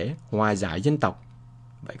nói là để hòa giải dân tộc.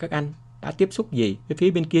 Vậy các anh đã tiếp xúc gì với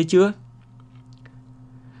phía bên kia chưa?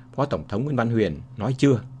 Phó Tổng thống Nguyễn Văn Huyền nói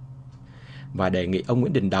chưa, và đề nghị ông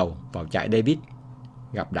Nguyễn Đình Đầu vào trại David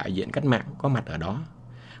gặp đại diện cách mạng có mặt ở đó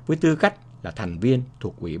với tư cách là thành viên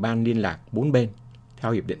thuộc Ủy ban Liên lạc bốn bên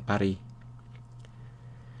theo Hiệp định Paris.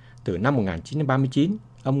 Từ năm 1939,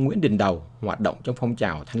 ông Nguyễn Đình Đầu hoạt động trong phong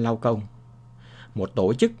trào Thanh Lao Công, một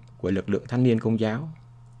tổ chức của lực lượng thanh niên Công giáo.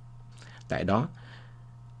 Tại đó,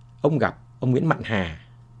 ông gặp ông Nguyễn Mạnh Hà,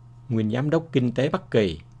 nguyên giám đốc kinh tế Bắc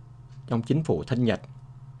Kỳ trong chính phủ thân Nhật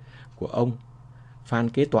của ông Phan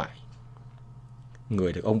Kế Toại,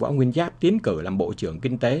 người được ông Võ Nguyên Giáp tiến cử làm Bộ trưởng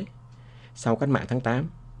Kinh tế sau cách mạng tháng 8.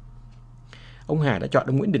 Ông Hà đã chọn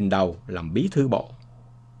ông Nguyễn Đình Đầu làm bí thư bộ,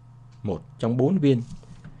 một trong 4 viên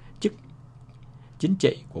chức chính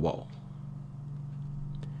trị của bộ.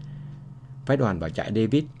 Phái đoàn vào trại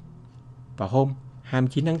David vào hôm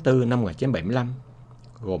 29 tháng 4 năm 1975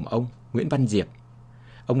 gồm ông Nguyễn Văn Diệp,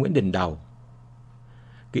 ông Nguyễn Đình Đầu,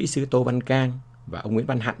 kỹ sư Tô Văn Cang và ông Nguyễn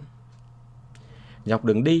Văn Hạnh. Dọc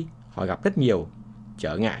đường đi, họ gặp rất nhiều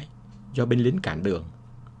trở ngại do binh lính cản đường.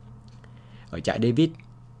 Ở trại David,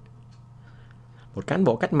 một cán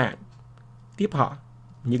bộ cách mạng tiếp họ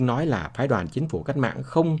nhưng nói là phái đoàn chính phủ cách mạng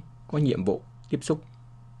không có nhiệm vụ tiếp xúc.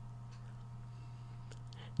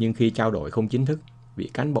 Nhưng khi trao đổi không chính thức,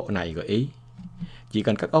 vị cán bộ này gợi ý chỉ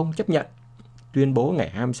cần các ông chấp nhận tuyên bố ngày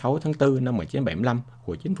 26 tháng 4 năm 1975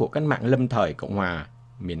 của chính phủ cách mạng lâm thời Cộng hòa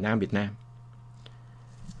miền Nam Việt Nam.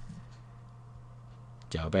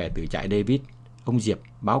 Trở về từ trại David, ông Diệp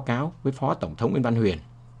báo cáo với Phó Tổng thống Nguyễn Văn Huyền.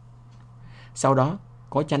 Sau đó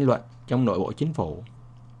có tranh luận trong nội bộ chính phủ.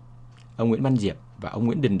 Ông Nguyễn Văn Diệp và ông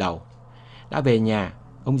Nguyễn Đình Đầu đã về nhà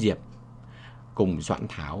ông Diệp cùng soạn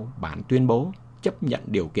thảo bản tuyên bố chấp nhận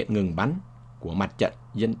điều kiện ngừng bắn của Mặt trận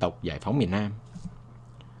Dân tộc Giải phóng miền Nam.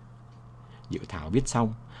 Dự thảo viết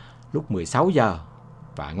xong lúc 16 giờ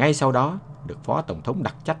và ngay sau đó được Phó Tổng thống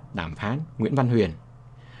đặc trách đàm phán Nguyễn Văn Huyền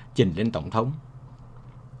trình lên Tổng thống.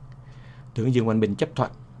 Tướng Dương Văn Minh chấp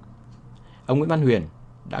thuận. Ông Nguyễn Văn Huyền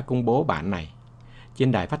đã công bố bản này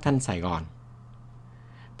trên đài phát thanh Sài Gòn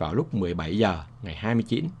vào lúc 17 giờ ngày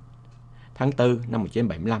 29 tháng 4 năm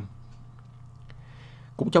 1975.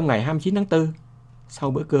 Cũng trong ngày 29 tháng 4,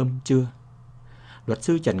 sau bữa cơm trưa, luật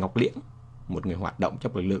sư Trần Ngọc Liễn, một người hoạt động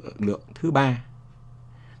trong lực lượng thứ 3,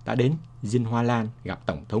 đã đến Dinh Hoa Lan gặp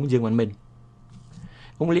Tổng thống Dương Văn Minh.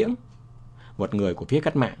 Ông Liễn, một người của phía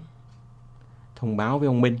cách mạng, thông báo với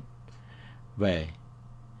ông Minh về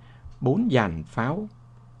 4 dàn pháo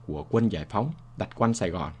của quân giải phóng đặt quanh Sài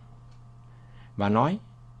Gòn và nói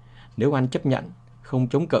nếu anh chấp nhận không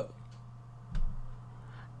chống cự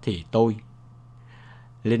thì tôi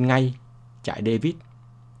lên ngay trại David,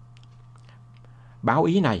 báo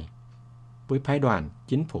ý này với phái đoàn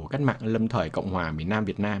chính phủ cách mạng lâm thời Cộng hòa miền Nam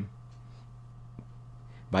Việt Nam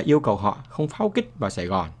và yêu cầu họ không pháo kích vào Sài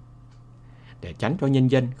Gòn để tránh cho nhân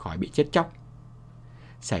dân khỏi bị chết chóc,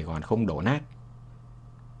 Sài Gòn không đổ nát.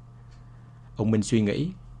 Ông Minh suy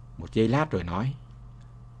nghĩ một giây lát rồi nói: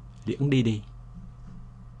 Liễn đi đi.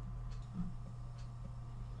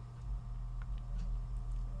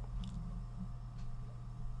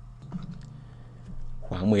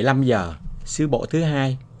 Khoảng 15 giờ, sư bộ thứ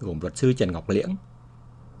hai gồm luật sư Trần Ngọc Liễn,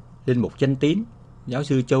 linh mục Chân Tín, giáo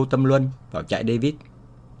sư Châu Tâm Luân vào trại David.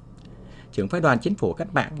 Trưởng phái đoàn chính phủ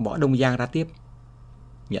cách mạng Võ Đông Giang ra tiếp,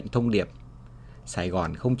 nhận thông điệp Sài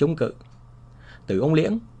Gòn không chống cự. Từ ông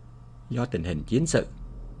Liễn, do tình hình chiến sự,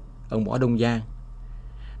 ông Võ Đông Giang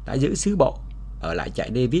đã giữ sứ bộ ở lại trại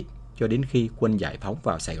David cho đến khi quân giải phóng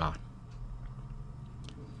vào Sài Gòn.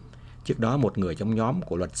 Trước đó, một người trong nhóm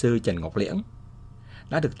của luật sư Trần Ngọc Liễn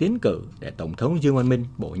đã được tiến cử để Tổng thống Dương Văn Minh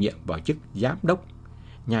bổ nhiệm vào chức giám đốc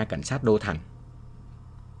nhà cảnh sát Đô Thành.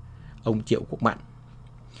 Ông Triệu Quốc Mạnh,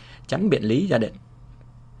 chánh biện lý gia định,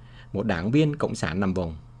 một đảng viên cộng sản nằm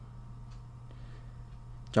vùng.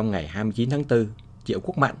 Trong ngày 29 tháng 4, Triệu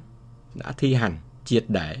Quốc Mạnh đã thi hành triệt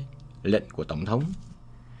để lệnh của Tổng thống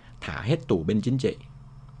thả hết tù binh chính trị.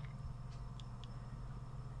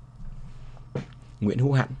 Nguyễn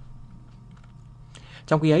Hữu Hạnh.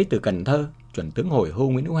 Trong khi ấy, từ Cần Thơ, chuẩn tướng hồi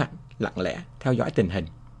hưu Nguyễn Hữu Hạnh lặng lẽ theo dõi tình hình,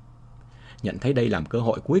 nhận thấy đây làm cơ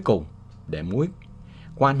hội cuối cùng để mối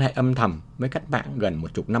quan hệ âm thầm với cách mạng gần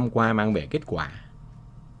 10 năm qua mang về kết quả.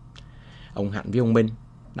 Ông Hạnh với ông Minh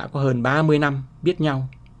đã có hơn 30 năm biết nhau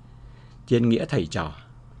trên nghĩa thầy trò.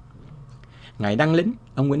 Ngày đăng lính,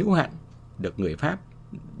 ông Nguyễn Hữu Hạnh được người Pháp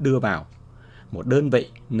đưa vào một đơn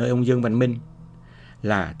vị nơi ông Dương Văn Minh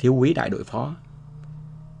là thiếu úy đại đội phó.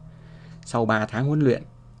 Sau 3 tháng huấn luyện,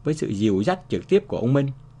 với sự dìu dắt trực tiếp của ông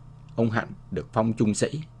Minh, ông Hạnh được phong trung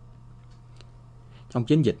sĩ. Trong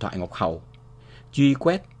chiến dịch Thoại Ngọc Hầu, truy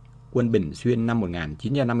quét quân Bình Xuyên năm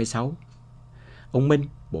 1956, ông Minh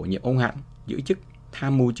bổ nhiệm ông Hạnh giữ chức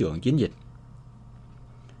tham mưu trưởng chiến dịch.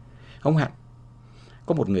 Ông Hạnh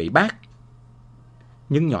có một người bác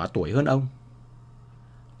nhưng nhỏ tuổi hơn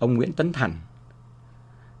ông Nguyễn Tấn Thành,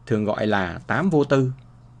 thường gọi là Tám Vô Tư.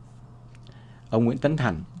 Ông Nguyễn Tấn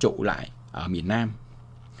Thành trụ lại ở miền Nam,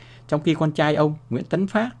 trong khi con trai ông Nguyễn Tấn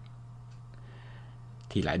Phát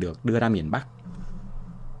thì lại được đưa ra miền Bắc.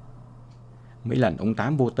 Mấy lần ông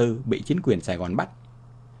Tám Vô Tư bị chính quyền Sài Gòn bắt,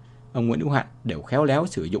 ông Nguyễn Hữu Hạnh đều khéo léo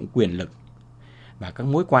sử dụng quyền lực và các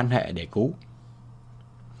mối quan hệ để cứu.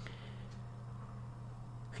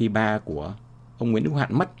 Khi ba của ông Nguyễn Hữu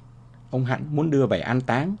Hạnh mất, ông Hạnh muốn đưa về an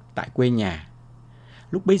táng tại quê nhà,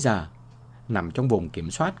 lúc bấy giờ nằm trong vùng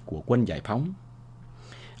kiểm soát của quân giải phóng.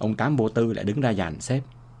 Ông Tám Vô Tư lại đứng ra dàn xếp.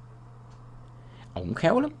 Ông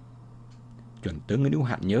khéo lắm, chuẩn tướng Nguyễn Hữu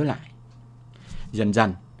Hạnh nhớ lại. Dần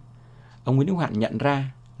dần, ông Nguyễn Hữu Hạnh nhận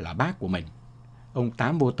ra là bác của mình, ông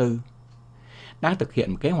Tám Vô Tư, đang thực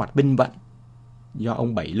hiện một kế hoạch binh vận do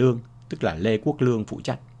ông Bảy Lương, tức là Lê Quốc Lương, phụ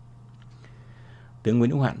trách. Tướng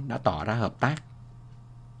Nguyễn Hữu Hạnh đã tỏ ra hợp tác.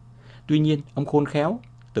 Tuy nhiên, ông khôn khéo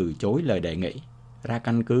từ chối lời đề nghị ra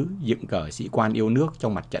căn cứ dựng cờ sĩ quan yêu nước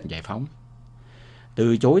trong mặt trận giải phóng,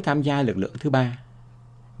 từ chối tham gia lực lượng thứ ba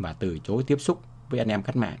và từ chối tiếp xúc với anh em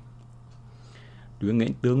cách mạng. Tướng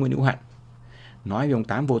Nguyễn Hữu Hạnh nói với ông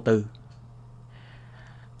Tám Vô Tư: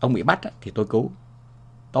 ông bị bắt thì tôi cứu,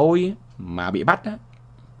 tôi mà bị bắt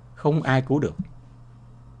không ai cứu được.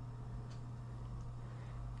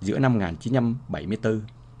 Giữa năm 1974,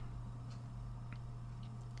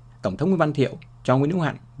 Tổng thống Nguyễn Văn Thiệu cho Nguyễn Hữu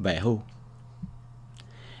Hạnh về hưu.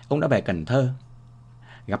 Ông đã về Cần Thơ,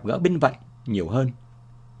 gặp gỡ binh vận nhiều hơn,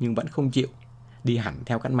 nhưng vẫn không chịu đi hẳn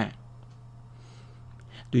theo cách mạng.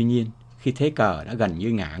 Tuy nhiên, khi thế cờ đã gần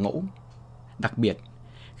như ngả ngũ, đặc biệt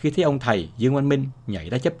khi thấy ông thầy Dương Văn Minh nhảy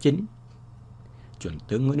ra chấp chính, chuẩn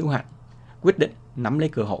tướng Nguyễn Hữu Hạnh quyết định nắm lấy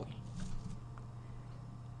cơ hội.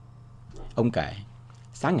 Ông kể: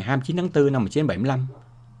 sáng ngày 29 tháng 4 năm 1975,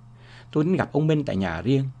 tôi đến gặp ông Minh tại nhà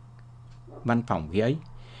riêng. Văn phòng khi ấy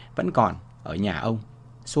vẫn còn ở nhà ông,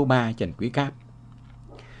 số 3 Trần Quý Cáp.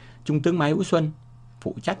 Trung tướng Mai Hữu Xuân,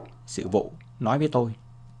 phụ trách sự vụ, nói với tôi: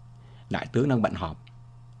 đại tướng đang bận họp,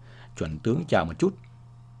 chuẩn tướng chờ một chút.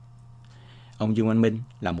 Ông Dương Văn Minh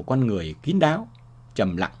là một con người kín đáo,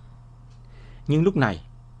 trầm lặng, nhưng lúc này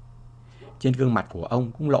trên gương mặt của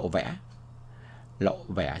ông cũng lộ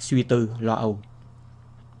vẻ suy tư lo âu.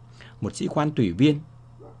 Một sĩ quan tùy viên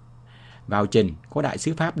vào trình có đại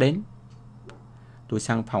sứ Pháp đến. Tôi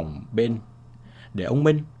sang phòng bên để ông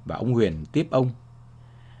Minh và ông Huyền tiếp ông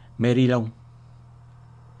Merillon.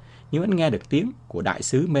 nhưng vẫn nghe được tiếng của đại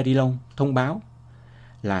sứ Maryland thông báo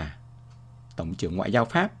là Tổng trưởng Ngoại giao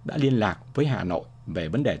Pháp đã liên lạc với Hà Nội về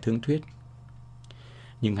vấn đề thương thuyết.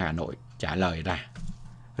 Nhưng Hà Nội trả lời là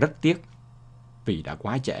rất tiếc vì đã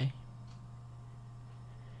quá trễ.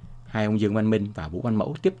 Hai ông Dương Văn Minh và Vũ Văn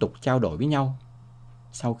Mẫu tiếp tục trao đổi với nhau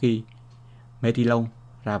sau khi Maryland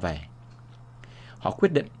ra về. Họ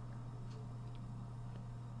quyết định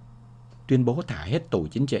tuyên bố thả hết tù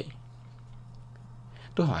chính trị.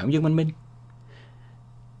 Tôi hỏi ông Dương Văn Minh: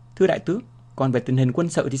 thưa đại tướng, còn về tình hình quân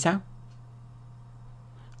sự thì sao?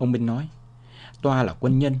 Ông Minh nói: toa là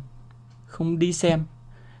quân nhân, không đi xem,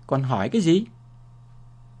 còn hỏi cái gì?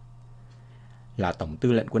 Là tổng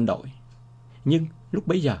tư lệnh quân đội. Nhưng lúc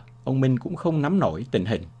bấy giờ ông Minh cũng không nắm nổi tình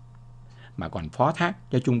hình, mà còn phó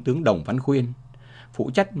thác cho Trung tướng Đồng Văn Khuyên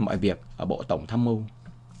phụ trách mọi việc ở Bộ Tổng Tham mưu.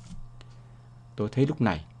 Tôi thấy lúc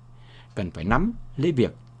này cần phải nắm lấy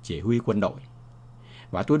việc chỉ huy quân đội,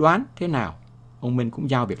 và tôi đoán thế nào ông Minh cũng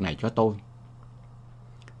giao việc này cho tôi.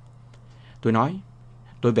 Tôi nói: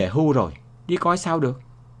 tôi về hưu rồi, đi coi sao được.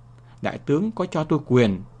 Đại tướng có cho tôi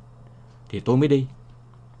quyền thì tôi mới đi.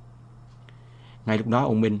 Ngay lúc đó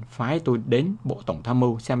ông Minh phái tôi đến Bộ Tổng Tham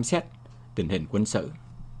mưu xem xét tình hình quân sự.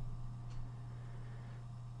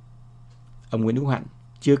 Ông Nguyễn Hữu Hạnh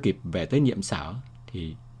chưa kịp về tới nhiệm sở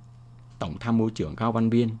thì Tổng Tham mưu trưởng Cao Văn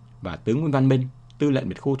Viên và tướng Nguyễn Văn Minh, tư lệnh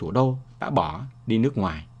biệt khu thủ đô, đã bỏ đi nước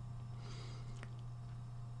ngoài.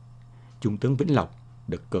 Trung tướng Vĩnh Lộc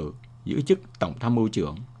được cử giữ chức Tổng Tham mưu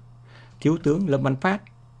trưởng, thiếu tướng Lâm Văn Phát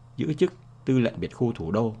giữ chức tư lệnh biệt khu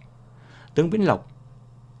thủ đô. Tướng Vĩnh Lộc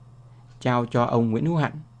trao cho ông Nguyễn Hữu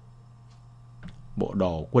Hạnh bộ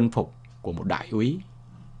đồ quân phục của một đại úy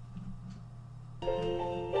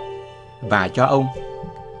và cho ông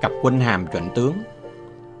cặp quân hàm chuẩn tướng.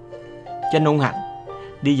 Chân ông Hạnh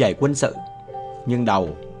đi giày quân sự, nhưng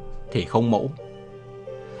đầu thì không mũ.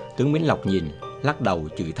 Tướng Vĩnh Lộc nhìn, lắc đầu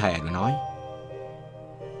chửi thề rồi nói: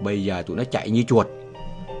 bây giờ tụi nó chạy như chuột.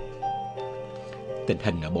 Tình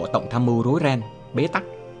hình ở Bộ Tổng Tham mưu rối ren, bế tắc.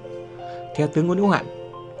 Theo tướng Nguyễn Hữu Hạnh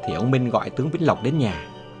thì ông Minh gọi tướng Vĩnh Lộc đến nhà,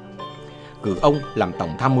 cử ông làm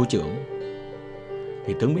Tổng Tham mưu trưởng.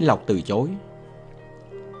 Thì tướng Vĩnh Lộc từ chối: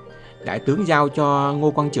 đại tướng giao cho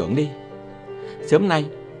Ngô Quang Trưởng đi. Sớm nay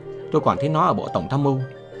tôi còn thấy nó ở Bộ Tổng Tham mưu.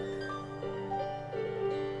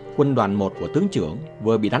 Quân đoàn 1 của tướng trưởng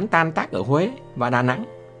vừa bị đánh tan tác ở Huế và Đà Nẵng.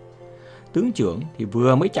 Tướng trưởng thì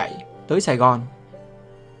vừa mới chạy tới Sài Gòn.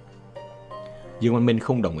 Dương Văn Minh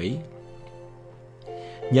không đồng ý.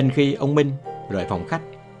 Nhân khi ông Minh rời phòng khách,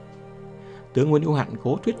 tướng Nguyễn Hữu Hạnh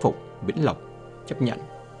cố thuyết phục Vĩnh Lộc chấp nhận.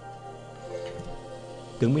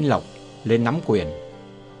 Tướng Vĩnh Lộc lên nắm quyền,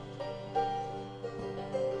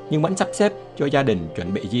 nhưng vẫn sắp xếp cho gia đình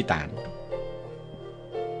chuẩn bị di tản.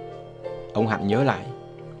 Ông Hạnh nhớ lại,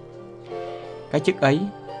 cái chức ấy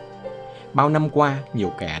bao năm qua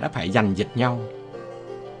nhiều kẻ đã phải giành giật nhau,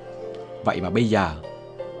 vậy mà bây giờ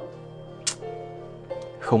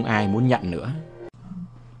không ai muốn nhận nữa.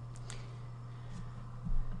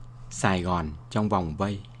 Sài Gòn trong vòng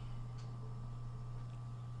vây.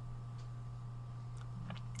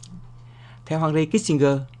 Theo Henry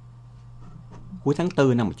Kissinger, cuối tháng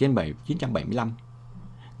 4 năm 1975,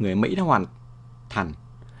 người Mỹ đã hoàn thành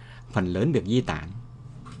phần lớn việc di tản,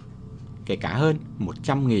 kể cả hơn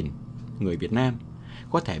 100.000 người Việt Nam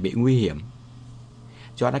có thể bị nguy hiểm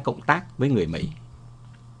do đã cộng tác với người Mỹ.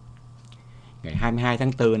 Ngày 22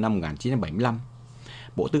 tháng 4 năm 1975,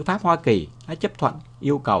 Bộ Tư pháp Hoa Kỳ đã chấp thuận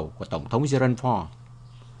yêu cầu của Tổng thống Gerald Ford,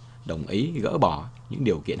 đồng ý gỡ bỏ những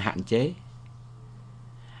điều kiện hạn chế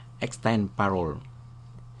extend parole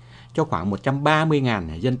cho khoảng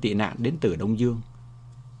 130.000 dân tị nạn đến từ Đông Dương,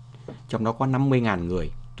 trong đó có 50.000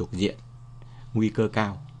 người thuộc diện nguy cơ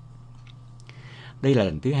cao. Đây là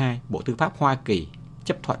lần thứ hai Bộ Tư pháp Hoa Kỳ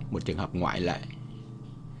chấp thuận một trường hợp ngoại lệ.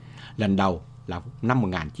 Lần đầu là năm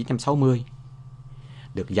 1960,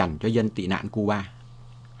 được dành cho dân tị nạn Cuba.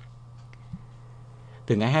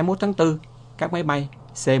 Từ ngày 21 tháng 4, các máy bay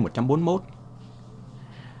C-141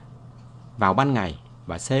 vào ban ngày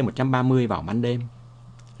và C-130 vào ban đêm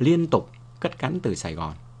liên tục cất cánh từ Sài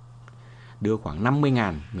Gòn, đưa khoảng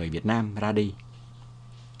 50.000 người Việt Nam ra đi.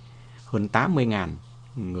 Hơn 80.000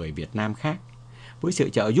 người Việt Nam khác với sự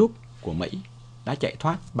trợ giúp của Mỹ đã chạy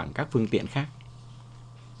thoát bằng các phương tiện khác.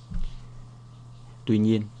 Tuy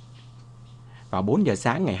nhiên, vào 4 giờ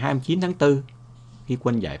sáng ngày 29 tháng 4, khi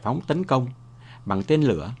quân Giải phóng tấn công bằng tên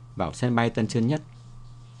lửa vào sân bay Tân Sơn Nhất,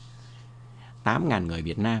 8.000 người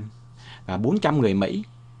Việt Nam và 400 người Mỹ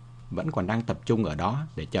vẫn còn đang tập trung ở đó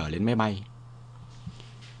để chờ lên máy bay.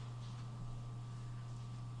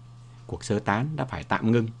 Cuộc sơ tán đã phải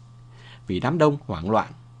tạm ngưng vì đám đông hoảng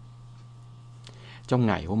loạn. trong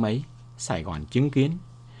ngày hôm ấy, Sài Gòn chứng kiến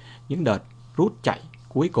những đợt rút chạy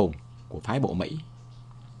cuối cùng của phái bộ Mỹ.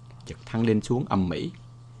 Trực thăng lên xuống ầm ĩ.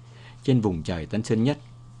 Trên vùng trời Tân Sơn Nhất,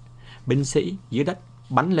 binh sĩ dưới đất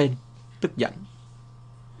bắn lên tức giận.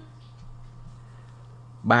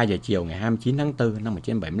 3 giờ chiều ngày 29 tháng 4 năm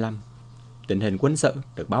 1975, tình hình quân sự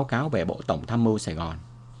được báo cáo về Bộ Tổng tham mưu Sài Gòn.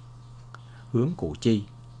 Hướng Củ Chi,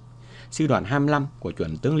 sư đoàn 25 của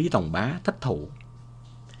chuẩn tướng Lý Tòng Bá thất thủ.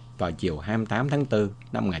 Vào chiều 28 tháng 4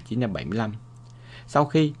 năm 1975, sau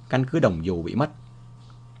khi căn cứ Đồng Dù bị mất.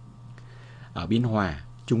 Ở Biên Hòa,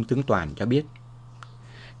 Trung tướng Toàn cho biết,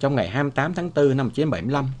 trong ngày 28 tháng 4 năm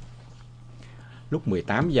 1975, lúc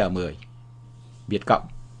 18 giờ 10, Việt Cộng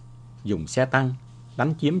dùng xe tăng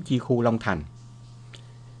đánh chiếm chi khu Long Thành.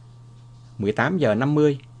 18 giờ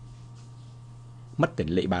 50, mất tỉnh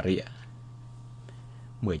lỵ Bà Rịa.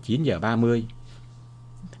 19 giờ 30,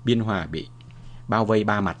 Biên Hòa bị bao vây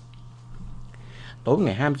ba mặt. Tối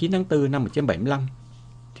ngày 29 tháng 4 năm 1975,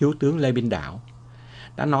 Thiếu tướng Lê Biên Đảo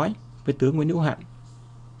đã nói với tướng Nguyễn Hữu Hạnh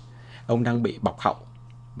ông đang bị bọc hậu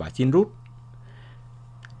và xin rút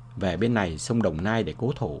về bên này sông Đồng Nai để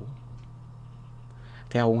cố thủ.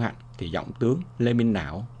 Theo ông Hạnh thì giọng tướng Lê Biên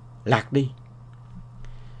Đảo lạc đi.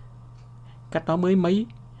 Cách đó mới mấy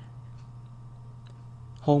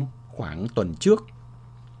hôm, khoảng tuần trước,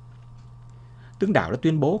 tướng Đảo đã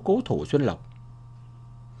tuyên bố cố thủ Xuân Lộc.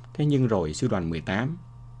 Thế nhưng rồi sư đoàn 18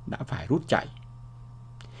 đã phải rút chạy.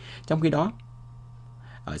 Trong khi đó,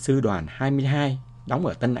 ở sư đoàn 22 đóng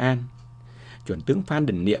ở Tân An, chuẩn tướng Phan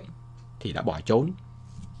Đình Niệm thì đã bỏ trốn.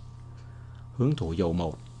 Hướng Thủ Dầu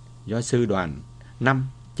Một do sư đoàn 5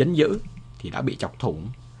 trấn giữ thì đã bị chọc thủng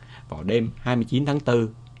vào đêm 29 tháng 4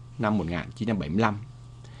 năm 1975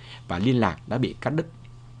 và liên lạc đã bị cắt đứt.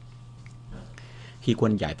 Khi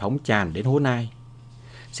quân giải phóng tràn đến Hố Nai,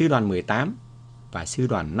 sư đoàn 18 và sư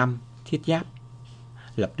đoàn 5 thiết giáp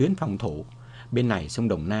lập tuyến phòng thủ bên này sông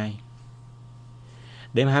Đồng Nai.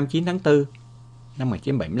 Đêm 29 tháng 4 năm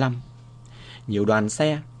 1975, nhiều đoàn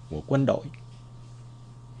xe của quân đội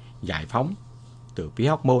giải phóng từ phía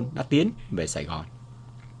Hóc Môn đã tiến về Sài Gòn.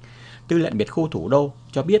 Tư lệnh biệt khu thủ đô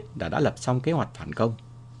cho biết đã lập xong kế hoạch phản công.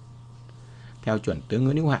 Theo chuẩn tướng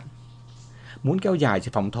Nguyễn Hữu Hạnh, muốn kéo dài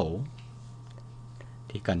sự phòng thủ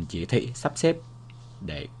thì cần chỉ thị sắp xếp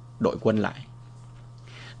để đội quân lại.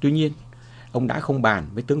 Tuy nhiên, ông đã không bàn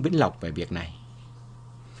với tướng Vĩnh Lộc về việc này.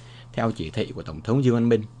 Theo chỉ thị của Tổng thống Dương Văn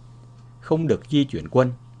Minh, không được di chuyển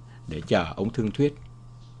quân để chờ ông thương thuyết.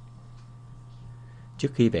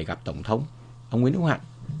 Trước khi về gặp Tổng thống, ông Nguyễn Hữu Hạnh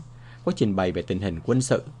có trình bày về tình hình quân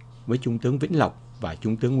sự với Trung tướng Vĩnh Lộc và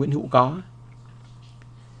Trung tướng Nguyễn Hữu Có.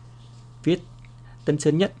 Viết Tân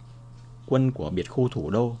Sơn Nhất, quân của biệt khu thủ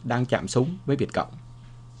đô đang chạm súng với Việt Cộng.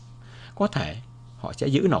 Có thể họ sẽ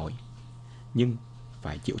giữ nổi, nhưng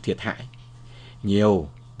phải chịu thiệt hại nhiều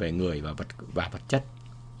về người và vật chất.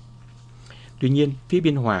 Tuy nhiên, phía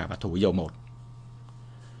Biên Hòa và Thủ Dầu Một,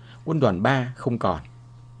 quân đoàn 3 không còn.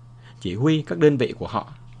 Chỉ huy các đơn vị của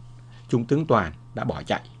họ, Trung tướng Toàn đã bỏ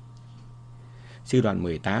chạy. Sư đoàn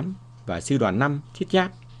 18 và sư đoàn 5 thiết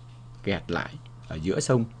giáp kẹt lại ở giữa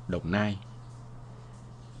sông Đồng Nai.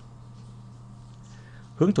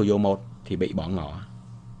 Hướng Thủ Dầu Một thì bị bỏ ngỏ.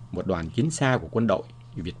 Một đoàn chiến xa của quân đội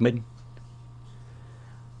Việt Minh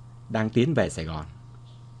đang tiến về Sài Gòn.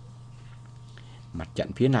 Mặt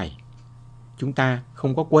trận phía này, chúng ta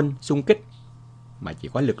không có quân xung kích mà chỉ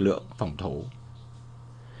có lực lượng phòng thủ.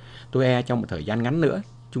 Tôi e trong một thời gian ngắn nữa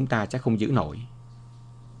chúng ta sẽ không giữ nổi.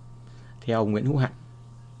 Theo ông Nguyễn Hữu Hạnh.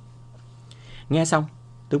 Nghe xong,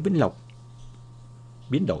 tướng Vĩnh Lộc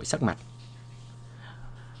biến đổi sắc mặt,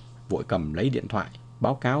 vội cầm lấy điện thoại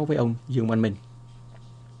báo cáo với ông Dương Văn Minh.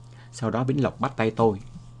 Sau đó Vĩnh Lộc bắt tay tôi.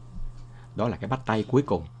 Đó là cái bắt tay cuối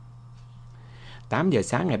cùng. 8 giờ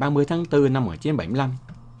sáng ngày 30 tháng 4 năm 1975,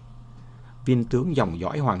 viên tướng dòng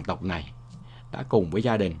dõi hoàng tộc này đã cùng với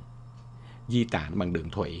gia đình di tản bằng đường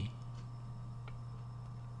thủy.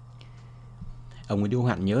 Ông Nguyễn Hữu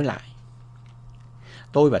Hạnh nhớ lại,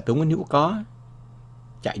 tôi và tướng Nguyễn Hữu Có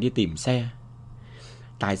chạy đi tìm xe.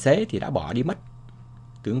 Tài xế thì đã bỏ đi mất.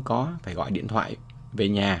 Tướng Có phải gọi điện thoại về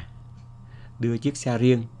nhà, đưa chiếc xe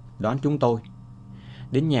riêng đón chúng tôi.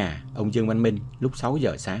 Đến nhà ông Dương Văn Minh lúc 6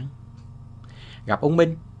 giờ sáng. Gặp ông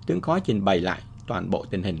Minh, tướng Có trình bày lại toàn bộ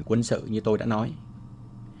tình hình quân sự như tôi đã nói.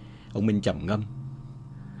 Ông Minh trầm ngâm.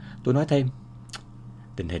 Tôi nói thêm,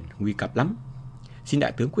 tình hình nguy cấp lắm, xin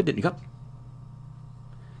đại tướng quyết định gấp.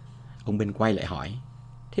 Ông Minh quay lại hỏi,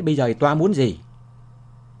 thế bây giờ toa muốn gì?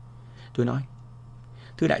 Tôi nói,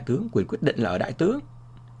 thưa đại tướng, quyền quyết định là ở đại tướng.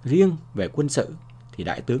 Riêng về quân sự thì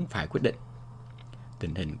đại tướng phải quyết định.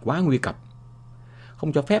 Tình hình quá nguy cấp,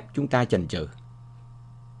 không cho phép chúng ta chần chừ.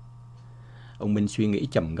 Ông Minh suy nghĩ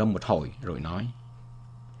trầm ngâm một hồi rồi nói: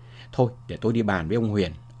 Thôi, để tôi đi bàn với ông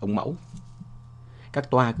Huyền, ông Mẫu.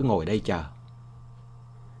 Các toa cứ ngồi đây chờ.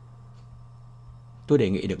 Tôi đề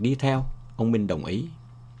nghị được đi theo. Ông Minh đồng ý.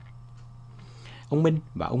 Ông Minh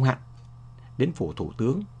và ông Hạnh đến phủ thủ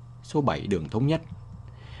tướng số 7 đường Thống Nhất,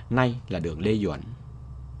 nay là đường Lê Duẩn.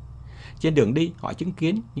 Trên đường đi, họ chứng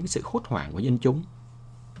kiến những sự hốt hoảng của dân chúng.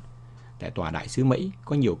 Tại tòa đại sứ Mỹ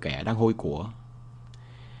có nhiều kẻ đang hôi của.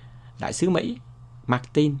 Đại sứ Mỹ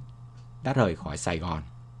Martin đã rời khỏi Sài Gòn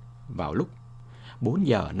vào lúc 4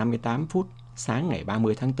 giờ 58 phút sáng ngày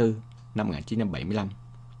 30 tháng 4 năm 1975.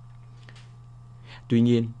 Tuy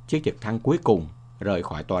nhiên, chiếc trực thăng cuối cùng rời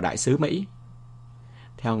khỏi tòa đại sứ Mỹ,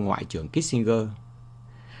 theo Ngoại trưởng Kissinger,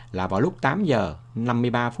 là vào lúc 8 giờ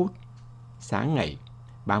 53 phút sáng ngày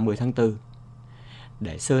 30 tháng 4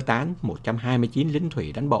 để sơ tán 129 lính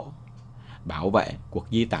thủy đánh bộ bảo vệ cuộc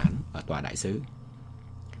di tản ở tòa đại sứ.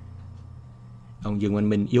 Ông Dương Văn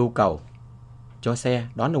Minh yêu cầu cho xe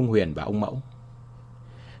đón ông Huyền và ông Mẫu.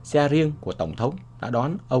 Xe riêng của Tổng thống đã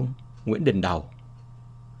đón ông Nguyễn Đình Đầu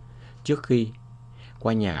trước khi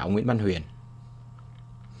qua nhà ông Nguyễn Văn Huyền.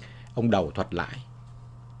 Ông Đầu thuật lại: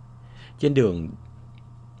 trên đường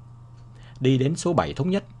đi đến số 7 Thống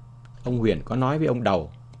Nhất, ông Huyền có nói với ông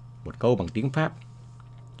Đầu một câu bằng tiếng Pháp: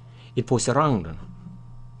 Il faut se rendre,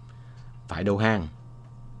 phải đầu hàng.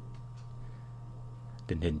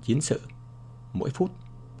 Tình hình chiến sự mỗi phút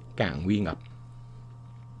càng nguy ngập.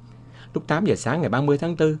 Lúc 8 giờ sáng ngày 30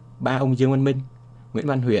 tháng 4, ba ông Dương Văn Minh, Nguyễn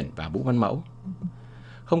Văn Huyền và Vũ Văn Mẫu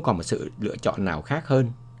không còn một sự lựa chọn nào khác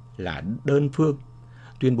hơn là đơn phương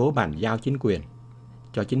tuyên bố bàn giao chính quyền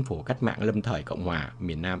cho chính phủ cách mạng lâm thời Cộng hòa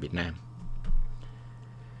miền Nam Việt Nam.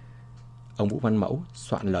 Ông Vũ Văn Mẫu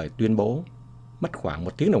soạn lời tuyên bố mất khoảng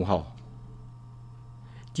 1 tiếng đồng hồ.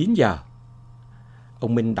 9 giờ,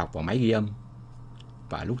 ông Minh đọc vào máy ghi âm,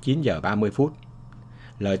 và lúc 9 giờ 30 phút,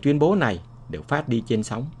 lời tuyên bố này được phát đi trên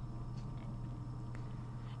sóng.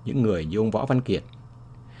 Những người như ông Võ Văn Kiệt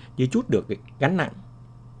như chút được gánh nặng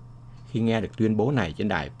khi nghe được tuyên bố này trên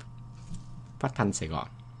đài phát thanh Sài Gòn.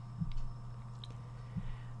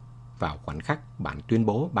 Vào khoảnh khắc bản tuyên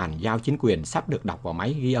bố bàn giao chính quyền sắp được đọc vào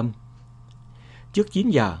máy ghi âm, trước 9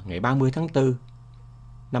 giờ ngày 30 tháng 4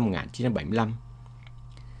 năm 1975,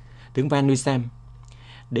 tướng Van Nuysem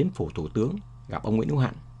đến phủ thủ tướng gặp ông Nguyễn Hữu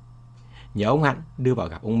Hạnh, nhờ ông Hạnh đưa vào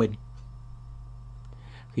gặp ông Minh.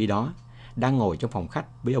 Khi đó, đang ngồi trong phòng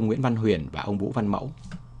khách với ông Nguyễn Văn Huyền và ông Vũ Văn Mẫu.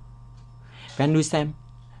 Van Nuysem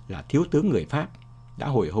là thiếu tướng người Pháp đã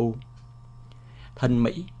hồi hưu, thân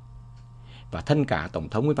Mỹ và thân cả Tổng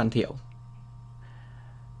thống Nguyễn Văn Thiệu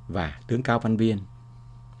và tướng Cao Văn Viên.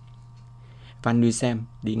 Van Nuysem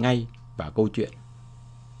đi ngay vào câu chuyện: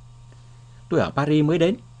 tôi ở Paris mới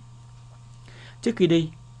đến. Trước khi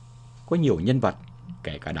đi, có nhiều nhân vật,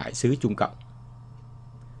 kể cả đại sứ Trung Cộng.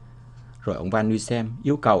 Rồi ông Van Nuysem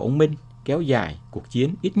yêu cầu ông Minh kéo dài cuộc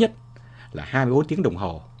chiến ít nhất là 24 tiếng đồng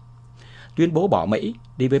hồ, tuyên bố bỏ Mỹ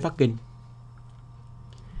đi với Bắc Kinh.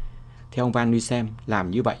 Theo ông Van Nuysem,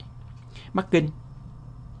 làm như vậy, Bắc Kinh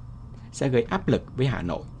sẽ gây áp lực với Hà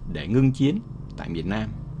Nội để ngưng chiến tại miền Nam.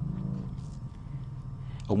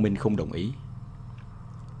 Ông Minh không đồng ý.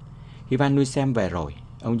 Khi Van Nuysem về rồi,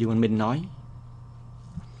 ông Dương Văn Minh nói: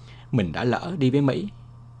 mình đã lỡ đi với Mỹ,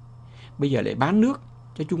 bây giờ lại bán nước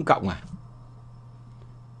cho Trung Cộng à?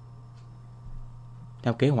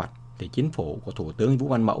 Theo kế hoạch thì chính phủ của Thủ tướng Vũ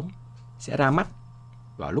Văn Mẫu sẽ ra mắt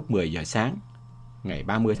vào lúc 10 giờ sáng ngày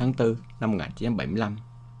 30 tháng 4 năm 1975.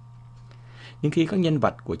 Nhưng khi các nhân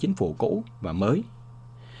vật của chính phủ cũ và mới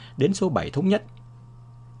đến số 7 Thống Nhất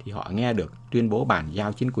thì họ nghe được tuyên bố bàn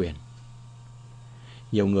giao chính quyền.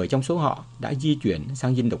 Nhiều người trong số họ đã di chuyển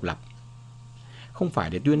sang Dinh Độc Lập, không phải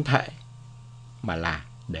để tuyên thệ mà là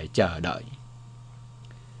để chờ đợi.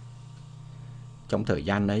 Trong thời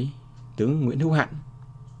gian ấy, tướng Nguyễn Hữu Hạnh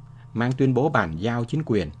mang tuyên bố bàn giao chính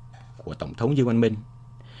quyền của Tổng thống Dương Văn Minh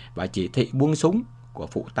và chỉ thị buông súng của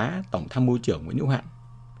phụ tá Tổng tham mưu trưởng Nguyễn Hữu Hạnh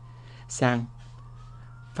sang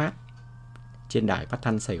phát trên đài phát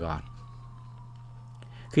thanh Sài Gòn.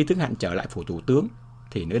 Khi tướng Hạnh trở lại phủ thủ tướng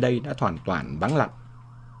thì nơi đây đã hoàn toàn vắng lặng.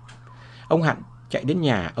 Ông Hạnh chạy đến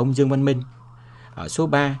nhà ông Dương Văn Minh ở số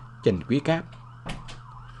 3 Trần Quý Cáp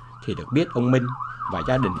thì được biết ông Minh và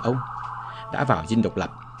gia đình ông đã vào Dinh Độc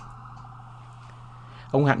Lập.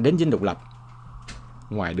 Ông Hạnh đến Dinh Độc Lập,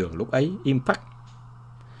 ngoài đường lúc ấy im phắc.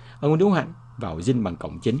 Ông Nguyễn Hữu Hạnh vào Dinh bằng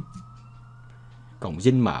cổng chính. Cổng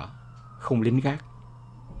Dinh mở, không lính gác.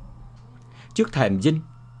 Trước thềm Dinh,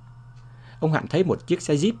 ông Hạnh thấy một chiếc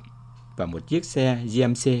xe Jeep và một chiếc xe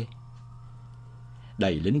GMC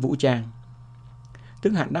đầy lính vũ trang.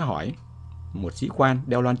 Tướng Hạnh đã hỏi một sĩ quan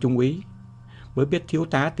đeo loan trung úy mới biết thiếu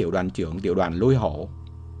tá tiểu đoàn trưởng tiểu đoàn Lôi Hổ,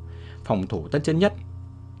 phòng thủ Tân Sơn Nhất,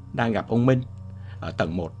 đang gặp ông Minh ở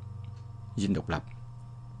tầng 1 Dinh Độc Lập.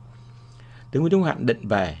 Tướng Nguyễn Hữu Hạn định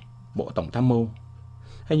về Bộ Tổng tham mưu,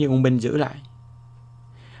 thế nhưng ông Minh giữ lại.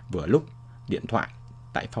 Vừa lúc điện thoại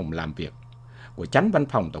tại phòng làm việc của chánh văn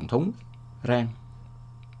phòng Tổng thống reng.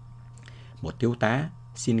 Một thiếu tá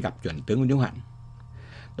xin gặp chuẩn tướng Nguyễn Hữu Hạn.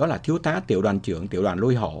 Đó là thiếu tá tiểu đoàn trưởng tiểu đoàn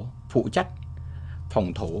Lôi Hổ, phụ trách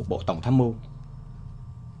phòng thủ Bộ Tổng tham mưu.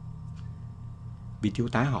 Vị thiếu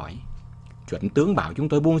tá hỏi: chuẩn tướng bảo chúng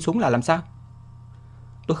tôi buông súng là làm sao?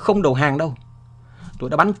 Tôi không đầu hàng đâu. Tôi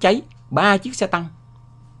đã bắn cháy 3 chiếc xe tăng.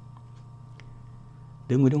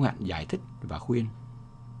 Tướng Nguyễn Hữu Hạn giải thích và khuyên: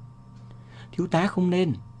 thiếu tá không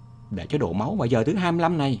nên để cho đổ máu vào giờ thứ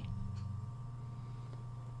 25 này.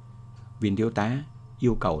 Viên thiếu tá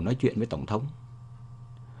yêu cầu nói chuyện với Tổng thống.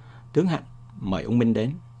 Tướng Hạn mời ông Minh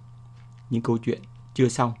đến. Nhưng câu chuyện chưa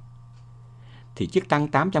xong thì chiếc tăng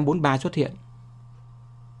 843 xuất hiện.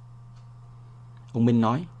 Ông Minh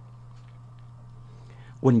nói: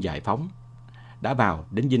 quân giải phóng đã vào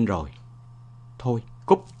đến Dinh rồi. Thôi,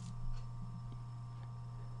 cúp.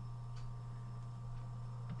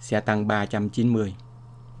 Xe tăng 390.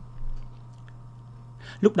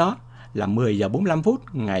 Lúc đó là 10 giờ 45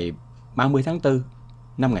 phút ngày 30 tháng 4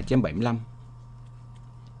 năm 1975.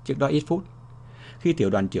 Trước đó ít phút, khi tiểu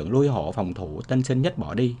đoàn trưởng Lôi Hổ phòng thủ Tân Sơn Nhất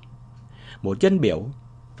bỏ đi, một chân biểu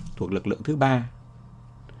thuộc lực lượng thứ 3,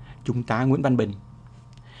 Trung tá Nguyễn Văn Bình,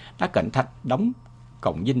 đã cẩn thận đóng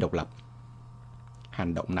cổng Dinh Độc Lập.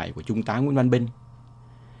 Hành động này của Trung tá Nguyễn Văn Bình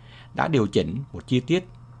đã điều chỉnh một chi tiết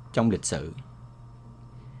trong lịch sử.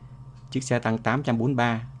 Chiếc xe tăng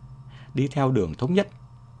 843 đi theo đường thống nhất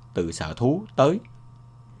từ sở thú tới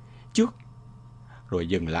trước, rồi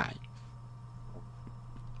dừng lại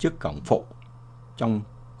trước cổng phụ, trong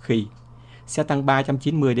khi xe tăng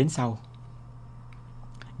 390 đến sau.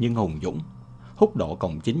 Nhưng hùng dũng húc đổ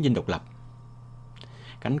cổng chính Dinh Độc Lập,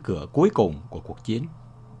 cánh cửa cuối cùng của cuộc chiến.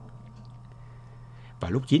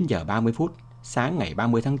 Vào lúc 9 giờ 30 phút sáng ngày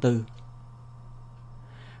 30 tháng 4,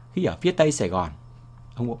 khi ở phía tây Sài Gòn,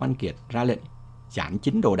 ông Võ Văn Kiệt ra lệnh giản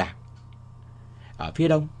chính đồ đạc. Ở phía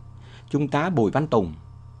đông, Trung tá Bùi Văn Tùng,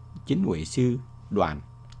 chính ủy sư đoàn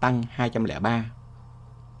tăng 203,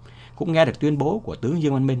 cũng nghe được tuyên bố của tướng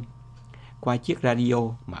Dương Văn Minh qua chiếc radio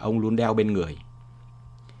mà ông luôn đeo bên người.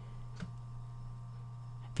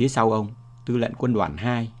 Phía sau ông, tư lệnh quân đoàn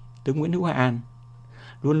 2, tướng Nguyễn Hữu An,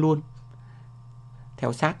 luôn luôn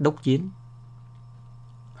theo sát đốc chiến.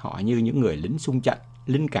 Họ như những người lính xung trận,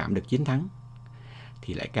 linh cảm được chiến thắng,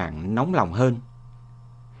 thì lại càng nóng lòng hơn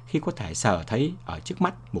khi có thể sờ thấy ở trước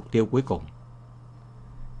mắt mục tiêu cuối cùng.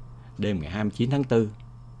 Đêm ngày 29 tháng 4,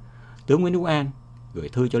 tướng Nguyễn Hữu An gửi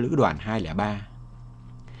thư cho lữ đoàn 203.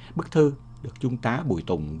 Bức thư được Trung tá Bùi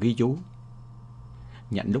Tùng ghi chú: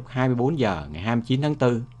 nhận lúc 24 giờ ngày 29 tháng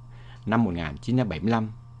 4 năm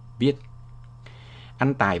 1975, viết: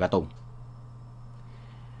 anh Tài và Tùng,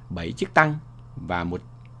 7 chiếc tăng và một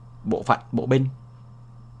bộ phận bộ binh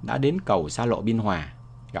đã đến cầu xa lộ Biên Hòa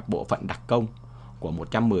gặp bộ phận đặc công của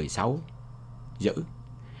 116 giữ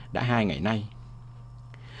đã 2 ngày nay.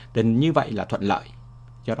 Tình như vậy là thuận lợi,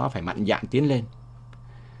 do đó phải mạnh dạn tiến lên.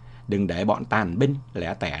 Đừng để bọn tàn binh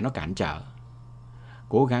lẻ tẻ nó cản trở.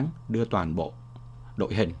 Cố gắng đưa toàn bộ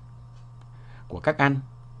đội hình của các anh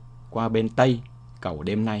qua bên Tây cầu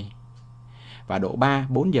đêm nay. Và độ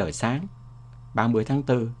 3-4 giờ sáng 30 tháng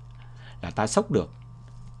 4 là ta xốc được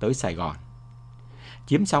tới Sài Gòn,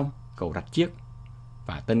 chiếm xong cầu Rạch Chiếc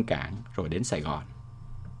và Tân Cảng rồi đến Sài Gòn.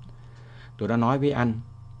 Tôi đã nói với anh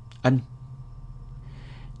Ân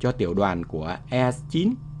cho tiểu đoàn của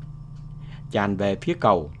E9 tràn về phía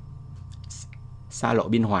cầu xa lộ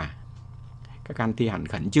Biên Hòa. Các anh thi hành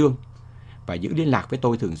khẩn trương và giữ liên lạc với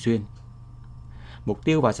tôi thường xuyên. Mục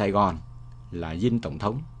tiêu vào Sài Gòn là Dinh Tổng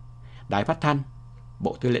thống, Đài Phát thanh,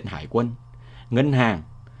 Bộ Tư lệnh Hải quân, Ngân hàng,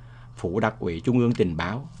 Phủ Đặc ủy Trung ương Tình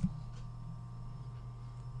báo.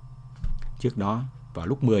 Trước đó, vào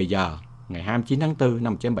lúc 10 giờ ngày 29 tháng 4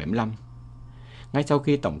 năm 1975, ngay sau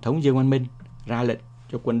khi Tổng thống Dương Văn Minh ra lệnh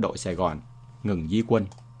cho quân đội Sài Gòn ngừng di quân,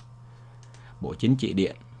 Bộ Chính trị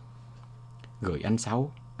điện gửi anh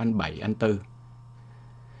 6, anh 7, anh 4,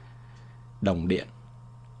 Đồng điện,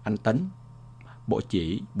 anh Tấn, Bộ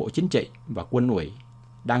Chính trị và Quân ủy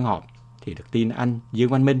đang họp thì được tin anh Dương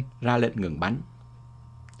Văn Minh ra lệnh ngừng bắn.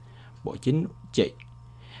 Bộ Chính trị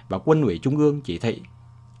và Quân ủy Trung ương chỉ thị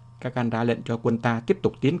các anh ra lệnh cho quân ta tiếp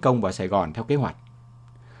tục tiến công vào Sài Gòn theo kế hoạch,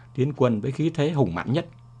 tiến quân với khí thế hùng mạnh nhất,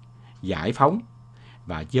 giải phóng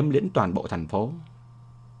và chiếm lĩnh toàn bộ thành phố,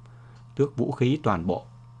 tước vũ khí toàn bộ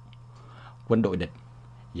quân đội địch,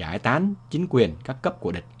 giải tán chính quyền các cấp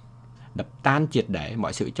của địch đập tan triệt để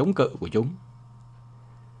mọi sự chống cự của chúng.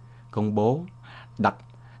 Công bố đặt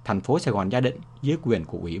thành phố Sài Gòn Gia Định dưới quyền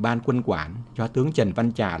của Ủy ban Quân quản do tướng Trần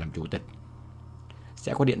Văn Trà làm chủ tịch.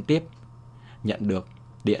 Sẽ có điện tiếp, nhận được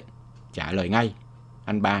điện, trả lời ngay,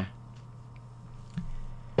 ăn ba.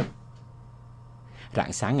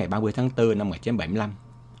 Rạng sáng ngày 30 tháng 4 năm 1975,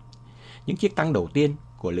 những chiếc tăng đầu tiên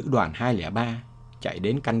của Lữ đoàn 203 chạy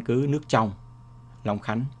đến căn cứ Nước Trong, Long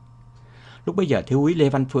Khánh. Lúc bấy giờ thiếu úy Lê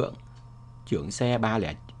Văn Phượng, trưởng xe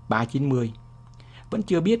 390, vẫn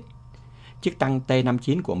chưa biết chiếc tăng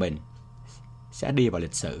T-59 của mình sẽ đi vào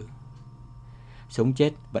lịch sử. Sống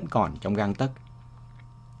chết vẫn còn trong gang tấc.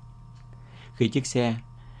 Khi chiếc xe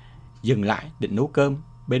dừng lại định nấu cơm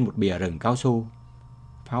bên một bìa rừng cao su,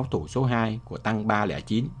 pháo thủ số 2 của tăng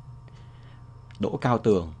 309, Đỗ Cao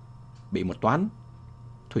Tường, bị một toán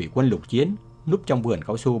thủy quân lục chiến núp trong vườn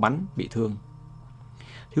cao su bắn bị thương.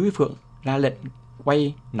 Thiếu úy Phượng ra lệnh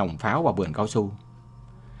quay nòng pháo vào vườn cao su,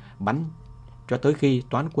 bắn cho tới khi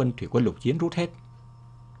toán quân thủy quân lục chiến rút hết.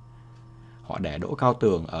 Họ để Đỗ Cao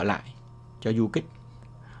Tường ở lại cho du kích,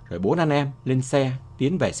 rồi 4 anh em lên xe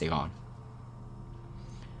tiến về Sài Gòn.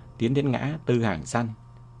 Tiến đến ngã Tư Hàng Xanh,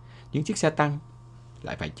 những chiếc xe tăng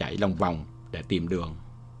lại phải chạy lòng vòng để tìm đường.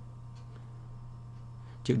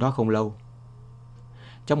 Trước đó không lâu,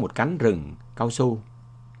 trong một cánh rừng cao su,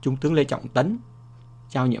 Trung tướng Lê Trọng Tấn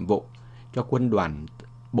trao nhiệm vụ cho quân đoàn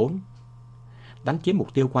 4 đánh chiếm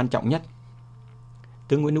mục tiêu quan trọng nhất.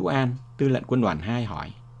 Tướng Nguyễn Hữu An, tư lệnh quân đoàn 2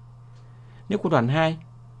 hỏi: nếu quân đoàn 2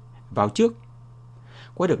 vào trước,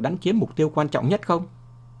 có được đánh chiếm mục tiêu quan trọng nhất không?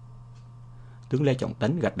 Tướng Lê Trọng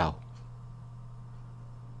Tấn gật đầu.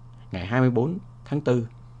 Ngày 24 tháng 4,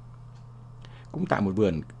 cũng tại một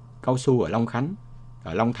vườn cao su ở Long Khánh,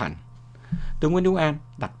 ở Long Thành, tướng Nguyễn Hữu An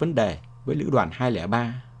đặt vấn đề với Lữ đoàn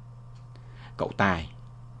 203. Cậu Tài,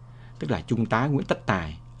 tức là Trung tá Nguyễn Tất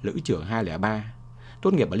Tài, Lữ trưởng 203,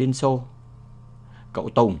 tốt nghiệp ở Liên Xô. Cậu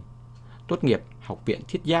Tùng, tốt nghiệp Học viện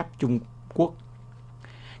Thiết giáp Trung Quốc.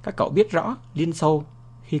 Các cậu biết rõ Liên Xô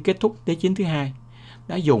khi kết thúc Thế chiến thứ hai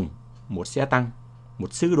đã dùng một xe tăng,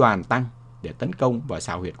 một sư đoàn tăng để tấn công vào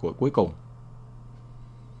xào huyệt của cuối cùng.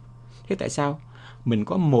 Thế tại sao mình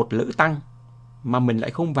có một lữ tăng mà mình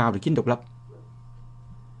lại không vào được Dinh Độc Lập?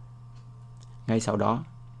 Ngay sau đó,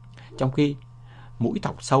 trong khi mũi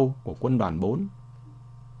thọc sâu của quân đoàn 4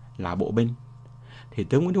 là bộ binh, thì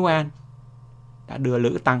tướng Nguyễn Hữu An đã đưa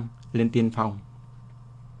lữ tăng lên tiên phong.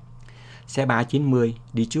 Xe 390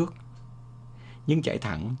 đi trước, nhưng chạy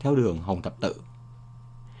thẳng theo đường Hồng Thập Tự,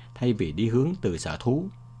 thay vì đi hướng từ Sở Thú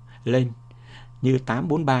lên như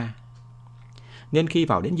 843. Nên khi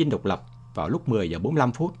vào đến Dinh Độc Lập vào lúc 10 giờ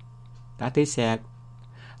 45 phút, đã thấy xe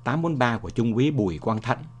 843 của Trung úy Bùi Quang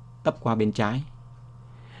Thận tấp qua bên trái,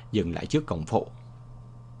 dừng lại trước cổng phụ.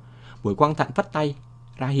 Bùi Quang Thận phất tay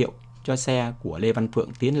ra hiệu cho xe của Lê Văn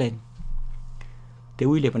Phượng tiến lên. Thiếu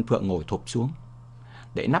úy Lê Văn Phượng ngồi thụp xuống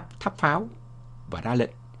để nắp thắp pháo và ra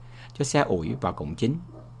lệnh cho xe ủi vào cổng chính.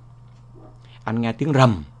 Anh nghe tiếng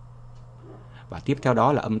rầm, và tiếp theo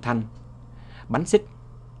đó là âm thanh bắn xích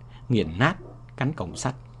nghiền nát cánh cổng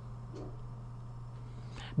sắt.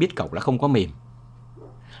 Biết cổng là không có mềm,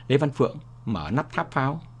 Lê Văn Phượng mở nắp tháp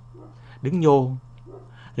pháo, đứng nhô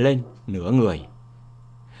lên nửa người.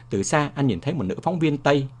 Từ xa anh nhìn thấy một nữ phóng viên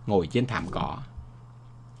Tây ngồi trên thảm cỏ.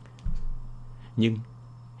 Nhưng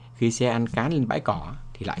khi xe anh cán lên bãi cỏ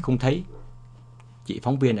thì lại không thấy chị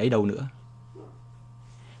phóng viên ấy đâu nữa.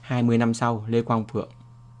 20 năm sau, Lê Quang Phượng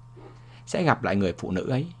sẽ gặp lại người phụ nữ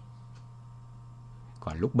ấy.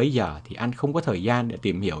 Còn lúc bấy giờ thì anh không có thời gian để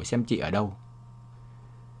tìm hiểu xem chị ở đâu.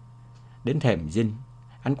 Đến thềm Dinh,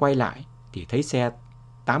 anh quay lại thì thấy xe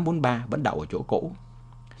 843 vẫn đậu ở chỗ cũ.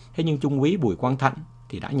 Thế nhưng Trung úy Bùi Quang Thận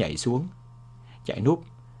thì đã nhảy xuống, chạy núp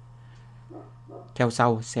theo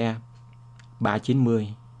sau xe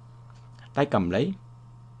 390, tay cầm lấy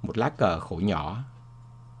một lá cờ khổ nhỏ.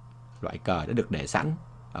 Loại cờ đã được để sẵn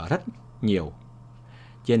ở rất nhiều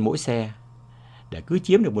trên mỗi xe, để cứ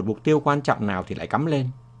chiếm được một mục tiêu quan trọng nào thì lại cắm lên.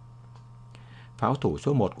 Pháo thủ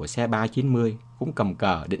số 1 của xe 390 cũng cầm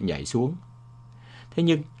cờ định nhảy xuống. Thế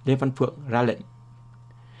nhưng Lê Văn Phượng ra lệnh: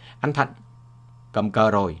 anh Thận, cầm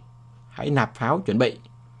cờ rồi, hãy nạp pháo chuẩn bị.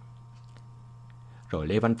 Rồi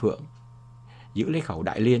Lê Văn Phượng giữ lấy khẩu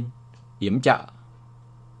đại liên, yểm trợ.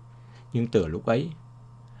 Nhưng từ lúc ấy,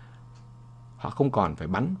 họ không còn phải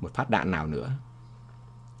bắn một phát đạn nào nữa.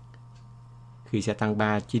 Khi xe tăng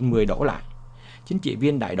 390 đổ lại, chính trị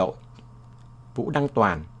viên đại đội Vũ Đăng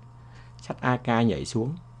Toàn xách AK nhảy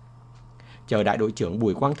xuống, chờ đại đội trưởng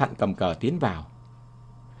Bùi Quang Thận cầm cờ tiến vào.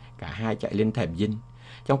 Cả hai chạy lên thềm Dinh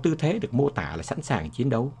trong tư thế được mô tả là sẵn sàng chiến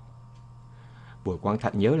đấu. Bùi Quang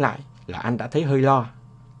Thận nhớ lại là anh đã thấy hơi lo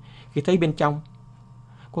khi thấy bên trong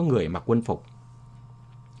có người mặc quân phục.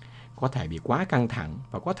 Có thể vì quá căng thẳng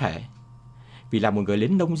và có thể vì là một người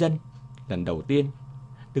lính nông dân lần đầu tiên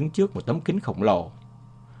đứng trước một tấm kính khổng lồ,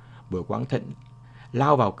 Bùi Quang Thịnh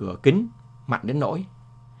lao vào cửa kính mạnh đến nỗi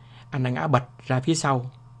anh đã ngã bật ra phía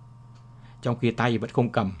sau, trong khi tay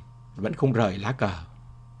vẫn không rời lá cờ.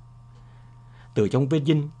 Từ trong viên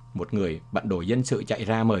dinh, một người bận đồ dân sự chạy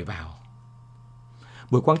ra mời vào.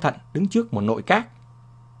 Bùi Quang Thận đứng trước một nội các,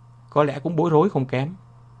 có lẽ cũng bối rối không kém.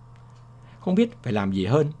 Không biết phải làm gì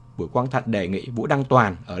hơn, Bùi Quang Thận đề nghị Vũ Đăng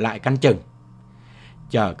Toàn ở lại canh chừng,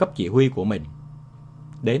 chờ cấp chỉ huy của mình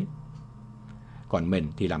đến, còn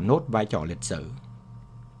mình thì làm nốt vai trò lịch sử,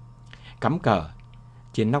 cắm cờ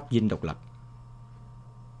trên nóc dinh độc lập.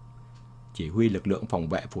 Chỉ huy lực lượng phòng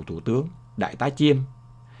vệ phủ thủ tướng Đại tá Chiêm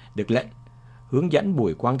được lệnh hướng dẫn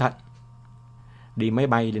Bùi Quang Thận đi máy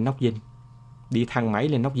bay lên nóc dinh, đi thang máy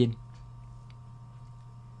lên nóc dinh.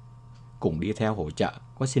 Cùng đi theo hỗ trợ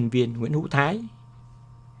có sinh viên Nguyễn Hữu Thái,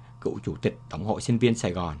 cựu chủ tịch Tổng hội sinh viên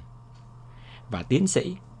Sài Gòn, và tiến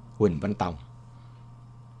sĩ Huỳnh Văn Tòng.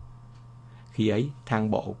 Khi ấy,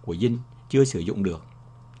 thang bộ của dinh chưa sử dụng được,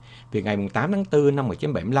 vì ngày 8 tháng 4 năm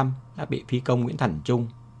 1975 đã bị phi công Nguyễn Thành Trung,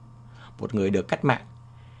 một người được cách mạng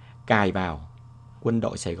cài vào quân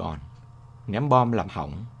đội Sài Gòn, ném bom làm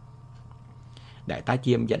hỏng. Đại tá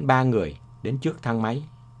Chiêm dẫn 3 người đến trước thang máy,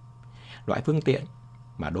 loại phương tiện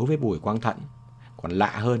mà đối với Bùi Quang Thận còn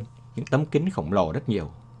lạ hơn những tấm kính khổng lồ rất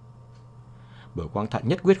nhiều. Bùi Quang Thận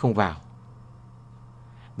nhất quyết không vào.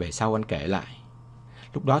 Về sau anh kể lại,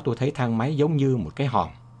 lúc đó tôi thấy thang máy giống như một cái hòm,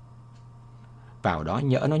 vào đó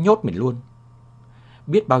nhỡ nó nhốt mình luôn,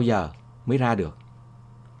 biết bao giờ mới ra được.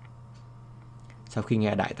 Sau khi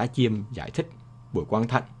nghe đại tá Chiêm giải thích, Bùi Quang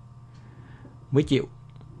Thận mới chịu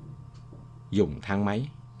dùng thang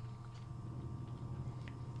máy.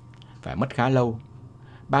 Phải mất khá lâu,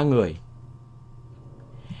 3 người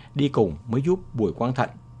đi cùng mới giúp Bùi Quang Thận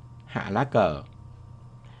hạ lá cờ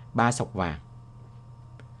 3 sọc vàng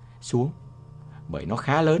xuống, bởi nó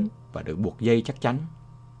khá lớn và được buộc dây chắc chắn.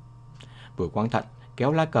 Bùi Quang Thận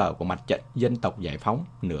kéo lá cờ của mặt trận dân tộc giải phóng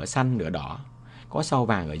nửa xanh nửa đỏ, có sao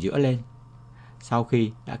vàng ở giữa lên. Sau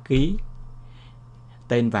khi đã ký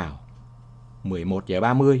tên vào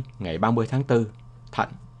 11:30 ngày 30 tháng 4, Thận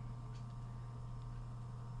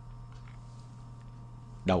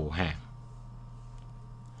đầu hàng.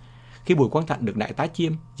 Khi Bùi Quang Thận được đại tá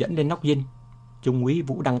Chiêm dẫn lên nóc dinh, Trung úy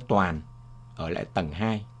Vũ Đăng Toàn ở lại tầng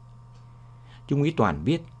 2. Trung úy Toàn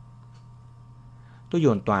viết: tôi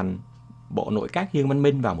dồn toàn bộ nội các Dương Văn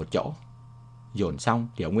Minh vào một chỗ. Dồn xong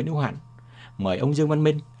thì ông Nguyễn Hữu Hạnh mời ông Dương Văn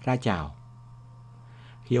Minh ra chào.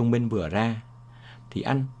 Khi ông Minh vừa ra thì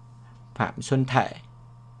anh Phạm Xuân Thệ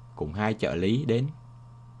cùng 2 trợ lý đến.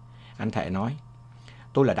 Anh Thệ nói: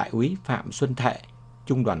 tôi là đại úy Phạm Xuân Thệ,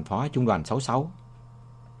 trung đoàn phó trung đoàn 66.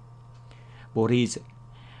 Boris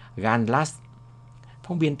Ganlas,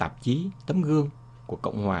 phóng viên tạp chí Tấm Gương của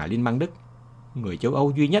Cộng hòa Liên bang Đức, người châu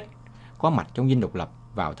Âu duy nhất có mặt trong dinh độc lập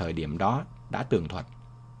vào thời điểm đó, đã tường thuật.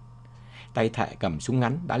 Tay Thệ cầm súng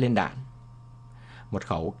ngắn đã lên đạn, một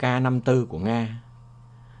khẩu K54 của Nga.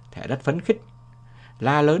 Thệ rất phấn khích,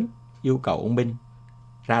 la lớn yêu cầu ông Minh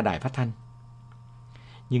ra đài phát thanh.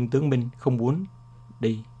 Nhưng tướng Minh không muốn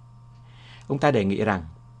đi. Ông ta đề nghị rằng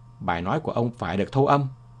bài nói của ông phải được thu âm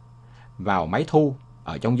vào máy thu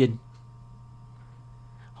ở trong dinh.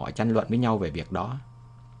 Họ tranh luận với nhau về việc đó.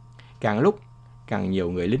 Càng lúc càng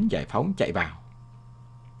nhiều người lính giải phóng chạy vào.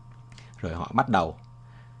 Rồi họ bắt đầu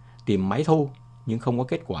tìm máy thu, nhưng không có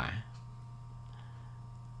kết quả.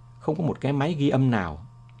 Không có một cái máy ghi âm nào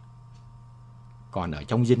còn ở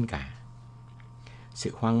trong dinh cả.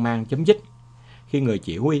 Sự hoang mang chấm dứt khi người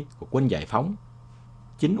chỉ huy của quân giải phóng,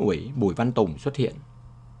 chính ủy Bùi Văn Tùng xuất hiện.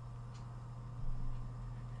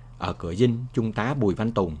 Ở cửa dinh, Trung tá Bùi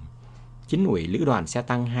Văn Tùng, chính ủy lữ đoàn xe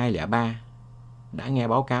tăng 203, đã nghe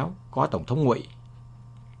báo cáo có Tổng thống Ngụy.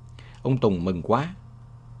 Ông Tùng mừng quá.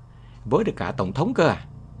 Với được cả Tổng thống cơ à?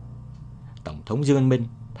 Tổng thống Dương Văn Minh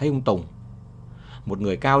thấy ông Tùng, một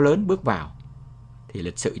người cao lớn, bước vào thì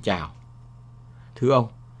lịch sự chào: thưa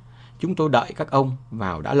ông, chúng tôi đợi các ông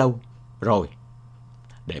vào đã lâu rồi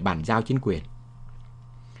để bàn giao chính quyền.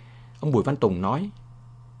 Ông Bùi Văn Tùng nói: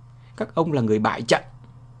 các ông là người bại trận,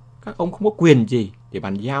 các ông không có quyền gì để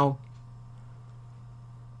bàn giao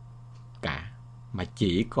cả, mà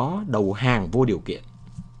chỉ có đầu hàng vô điều kiện.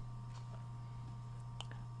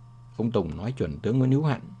 Ông Tùng nói chuẩn tướng Nguyễn Hữu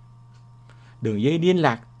Hạnh: đường dây liên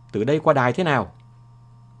lạc từ đây qua đài thế nào?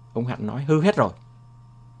 Ông Hạnh nói: hư hết rồi.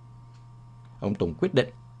 Ông Tùng quyết định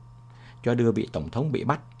cho đưa vị tổng thống bị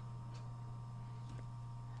bắt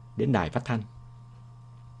đến đài phát thanh.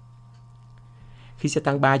 Khi xe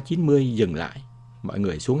tăng 390 dừng lại, mọi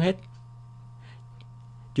người xuống hết.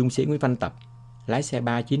 Trung sĩ Nguyễn Văn Tập, lái xe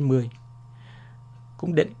 390,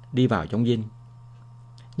 cũng định đi vào trong dinh.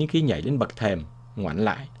 Nhưng khi nhảy lên bậc thềm, ngoảnh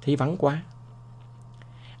lại thấy vắng quá.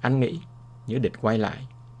 Anh nghĩ nhớ địch quay lại,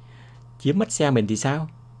 chiếm mất xe mình thì sao?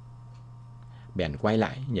 Bèn quay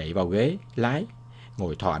lại, nhảy vào ghế lái,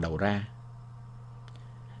 ngồi thò đầu ra.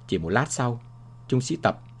 Chỉ một lát sau, Trung sĩ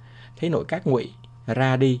Tập thấy nội các Ngụy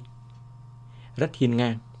ra đi, rất hiên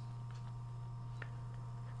ngang.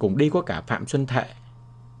 Cùng đi có cả Phạm Xuân Thệ.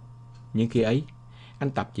 Nhưng khi ấy,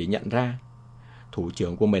 anh Tập chỉ nhận ra thủ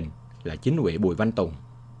trưởng của mình là chính ủy Bùi Văn Tùng.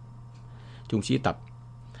 Trung sĩ Tập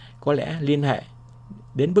có lẽ liên hệ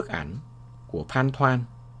đến bức ảnh của Phan Thoan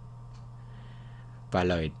và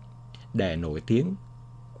lời đề nổi tiếng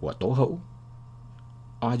của Tố Hữu: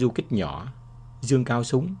 O du kích nhỏ, dương cao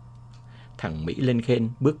súng, thằng Mỹ lên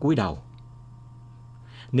khen bước cúi đầu.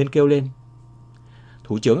 Nên kêu lên: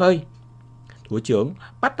 thủ trưởng ơi, thủ trưởng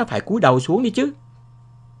bắt nó phải cúi đầu xuống đi chứ.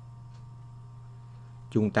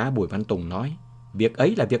 Trung tá Bùi Văn Tùng nói: việc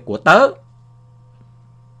ấy là việc của tớ.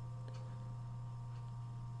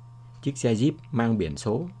 Chiếc xe Jeep mang biển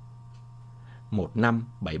số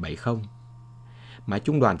 15770 mà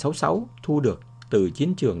Trung đoàn 66 thu được từ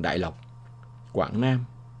chiến trường Đại Lộc, Quảng Nam,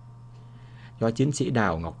 do chiến sĩ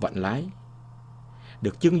Đào Ngọc Vận lái,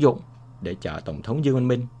 được trưng dụng để chở Tổng thống Dương Văn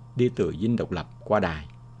Minh đi từ dinh độc lập qua đài.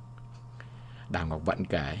 Đào Ngọc Vận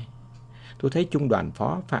kể: tôi thấy Trung đoàn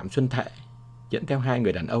phó Phạm Xuân Thệ dẫn theo 2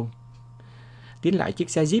 người đàn ông tiến lại chiếc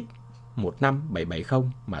xe Jeep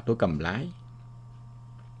 15770 mà tôi cầm lái.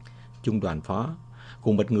 Trung đoàn phó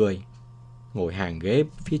cùng một người ngồi hàng ghế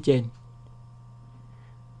phía trên,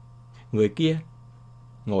 người kia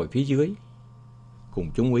ngồi phía dưới,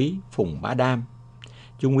 cùng Trung úy Phùng Bá Đam,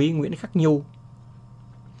 Trung úy Nguyễn Khắc Nhu,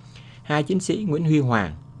 2 chiến sĩ Nguyễn Huy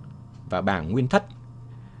Hoàng và Bàng Nguyên Thất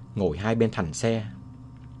ngồi hai bên thành xe.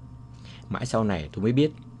 Mãi sau này tôi mới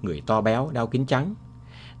biết người to béo đeo kính trắng,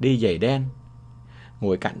 đi giày đen,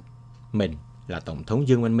 ngồi cạnh mình là Tổng thống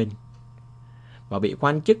Dương Văn Minh, và vị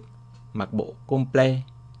quan chức mặc bộ comple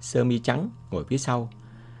sơ mi trắng ngồi phía sau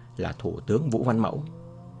là Thủ tướng Vũ Văn Mẫu.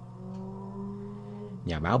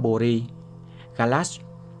 Nhà báo Boris Galas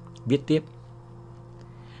viết tiếp: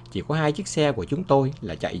 chỉ có 2 chiếc xe của chúng tôi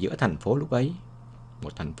là chạy giữa thành phố lúc ấy,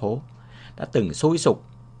 một thành phố đã từng sôi sục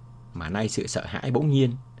mà nay sự sợ hãi bỗng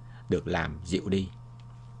nhiên được làm dịu đi.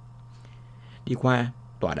 Đi qua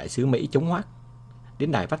tòa đại sứ Mỹ chống Hoác,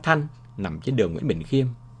 đến đài phát thanh nằm trên đường Nguyễn Bỉnh Khiêm,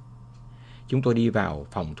 chúng tôi đi vào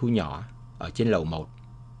phòng thu nhỏ ở trên lầu 1.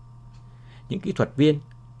 Những kỹ thuật viên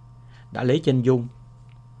đã lấy chân dung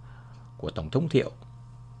của Tổng thống Thiệu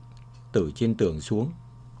từ trên tường xuống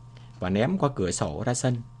và ném qua cửa sổ ra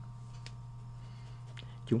sân.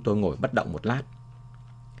 Chúng tôi ngồi bất động một lát.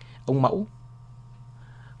 Ông Mẫu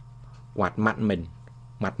quạt mặt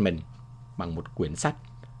mình bằng một quyển sách.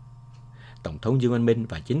 Tổng thống Dương Văn Minh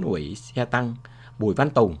và chính ủy xe tăng Bùi Văn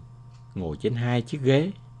Tùng ngồi trên 2 chiếc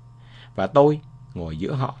ghế, và tôi ngồi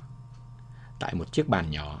giữa họ tại một chiếc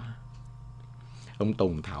bàn nhỏ. Ông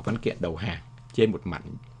Tùng thảo văn kiện đầu hàng trên một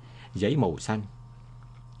mảnh giấy màu xanh.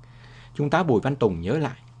 Trung tá Bùi Văn Tùng nhớ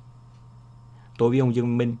lại: tôi với ông Dương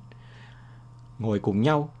Văn Minh ngồi cùng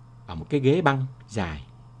nhau ở một cái ghế băng dài.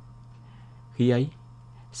 Khi ấy,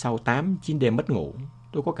 sau 8-9 đêm mất ngủ,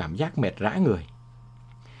 tôi có cảm giác mệt rã người.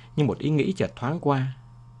 Nhưng một ý nghĩ chợt thoáng qua: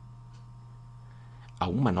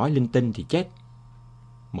 ổng mà nói linh tinh thì chết.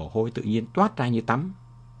 Mồ hôi tự nhiên toát ra như tắm.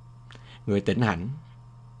 Người tỉnh hẳn.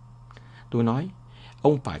 Tôi nói: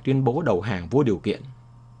 ông phải tuyên bố đầu hàng vô điều kiện.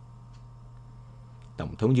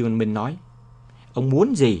 Tổng thống Dương Văn Minh nói: ông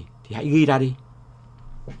muốn gì thì hãy ghi ra đi.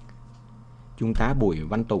 Trung tá Bùi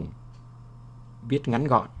Văn Tùng viết ngắn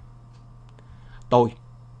gọn: tôi,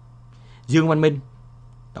 Dương Văn Minh,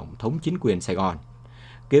 Tổng thống chính quyền Sài Gòn,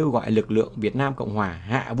 kêu gọi lực lượng Việt Nam Cộng Hòa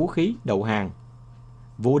hạ vũ khí đầu hàng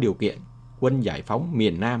vô điều kiện quân giải phóng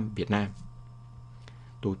miền Nam Việt Nam.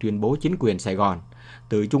 Tôi tuyên bố chính quyền Sài Gòn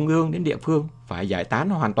từ trung ương đến địa phương phải giải tán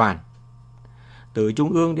hoàn toàn. Từ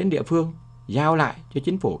trung ương đến địa phương giao lại cho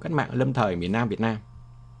chính phủ cách mạng lâm thời miền Nam Việt Nam.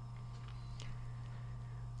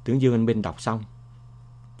 Tướng Dương Văn Minh đọc xong,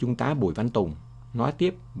 Trung tá Bùi Văn Tùng nói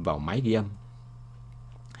tiếp vào máy ghi âm: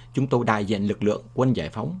 chúng tôi đại diện lực lượng quân giải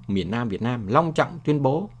phóng miền Nam Việt Nam long trọng tuyên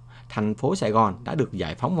bố thành phố Sài Gòn đã được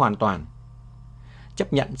giải phóng hoàn toàn,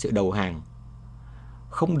 chấp nhận sự đầu hàng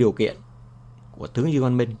không điều kiện của tướng Dương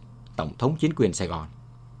Văn Minh, Tổng thống chính quyền Sài Gòn.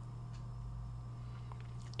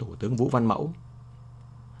 Thủ tướng Vũ Văn Mẫu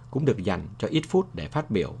cũng được dành cho ít phút để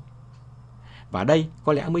phát biểu. Và đây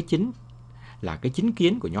có lẽ mới chính là cái chính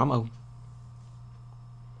kiến của nhóm ông.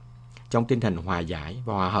 Trong tinh thần hòa giải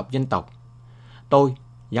và hòa hợp dân tộc, tôi,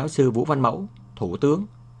 giáo sư Vũ Văn Mẫu, Thủ tướng,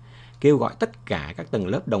 kêu gọi tất cả các tầng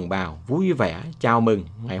lớp đồng bào vui vẻ chào mừng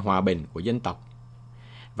ngày hòa bình của dân tộc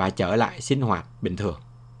và trở lại sinh hoạt bình thường.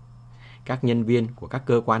 Các nhân viên của các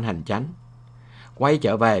cơ quan hành chánh quay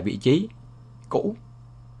trở về vị trí cũ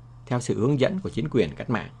theo sự hướng dẫn của chính quyền cách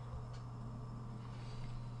mạng.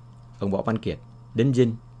 Ông Võ Văn Kiệt đến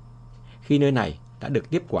Dinh khi nơi này đã được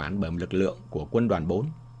tiếp quản bởi một lực lượng của quân đoàn 4.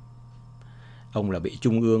 Ông là vị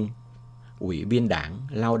Trung ương Ủy viên Đảng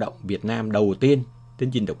Lao động Việt Nam đầu tiên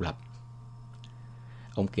đến Dinh độc lập.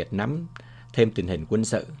 Ông Kiệt nắm thêm tình hình quân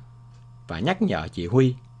sự và nhắc nhở chỉ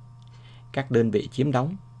huy các đơn vị chiếm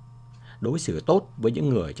đóng đối xử tốt với những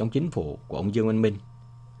người trong chính phủ của ông Dương Văn Minh.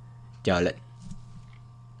 Chờ lệnh.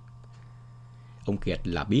 Ông Kiệt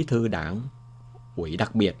là bí thư Đảng ủy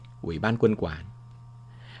đặc biệt Ủy ban Quân quản,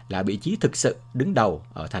 là vị trí thực sự đứng đầu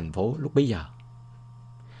ở thành phố lúc bấy giờ.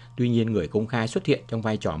 Tuy nhiên, người công khai xuất hiện trong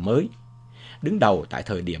vai trò mới đứng đầu tại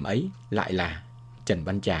thời điểm ấy lại là Trần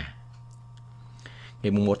Văn Trà.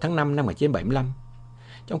 Ngày 1 tháng 5 năm 1975,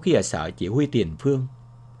 trong khi ở sở chỉ huy tiền phương,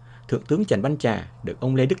 Thượng tướng Trần Văn Trà được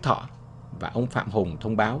ông Lê Đức Thọ và ông Phạm Hùng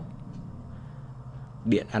thông báo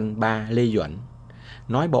điện ăn ba Lê Duẩn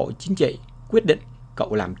nói Bộ Chính trị quyết định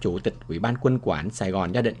cậu làm chủ tịch Ủy ban Quân quản Sài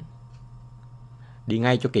Gòn Gia Định. Đi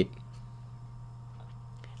ngay cho kịp.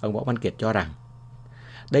 Ông Võ Văn Kiệt cho rằng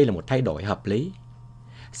đây là một thay đổi hợp lý.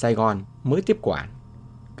 Sài Gòn mới tiếp quản,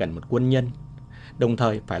 cần một quân nhân, đồng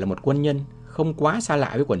thời phải là một quân nhân không quá xa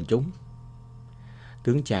lạ với quần chúng.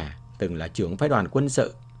 Tướng Trà từng là trưởng phái đoàn quân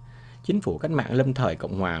sự Chính phủ Cách mạng lâm thời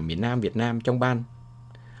Cộng hòa miền Nam Việt Nam trong ban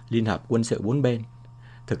Liên hợp quân sự bốn bên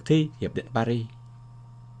thực thi Hiệp định Paris.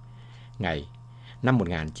 Ngày năm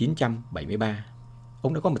 1973,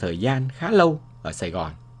 ông đã có một thời gian khá lâu ở Sài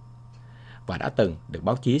Gòn và đã từng được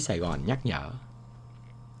báo chí Sài Gòn nhắc nhở.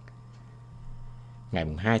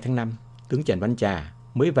 Ngày 2 tháng 5, tướng Trần Văn Trà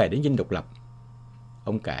mới về đến Dinh độc lập.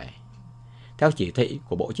 Ông kể, theo chỉ thị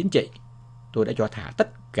của Bộ Chính trị, tôi đã cho thả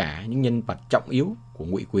tất cả những nhân vật trọng yếu của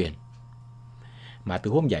ngụy quyền mà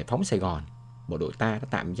từ hôm giải phóng Sài Gòn, bộ đội ta đã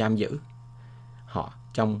tạm giam giữ họ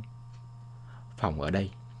trong phòng ở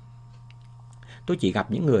đây. Tôi chỉ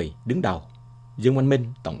gặp những người đứng đầu: Dương Văn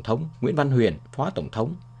Minh, Tổng thống; Nguyễn Văn Huyền, Phó Tổng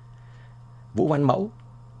thống; Vũ Văn Mẫu,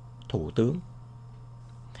 Thủ tướng.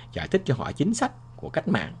 Giải thích cho họ chính sách của cách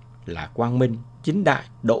mạng là quang minh, chính đại,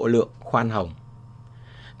 độ lượng, khoan hồng.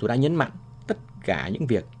 Tôi đã nhấn mạnh tất cả những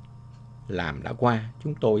việc làm đã qua,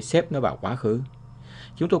 chúng tôi xếp nó vào quá khứ.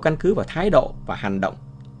 Chúng tôi căn cứ vào thái độ và hành động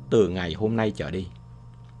từ ngày hôm nay trở đi.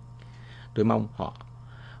 Tôi mong họ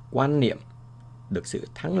quan niệm được sự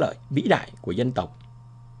thắng lợi vĩ đại của dân tộc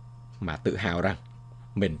mà tự hào rằng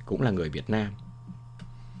mình cũng là người Việt Nam.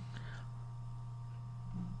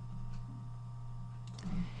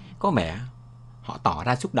 Có vẻ họ tỏ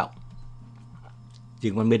ra xúc động.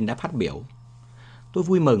 Dương Văn Minh đã phát biểu: tôi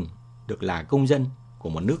vui mừng được là công dân của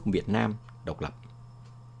một nước Việt Nam độc lập.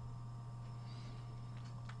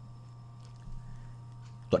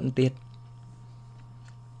 Tuẫn Tiết.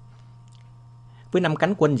 Với 5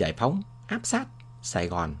 cánh quân giải phóng áp sát Sài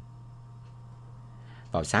Gòn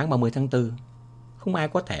vào sáng 30 tháng 4, không ai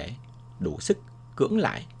có thể đủ sức cưỡng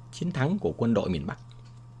lại chiến thắng của quân đội miền Bắc.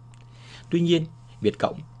 Tuy nhiên, Việt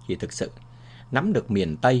Cộng chỉ thực sự nắm được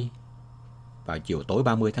miền Tây vào chiều tối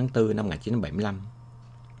 30 tháng 4 năm 1975.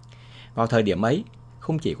 Vào thời điểm ấy,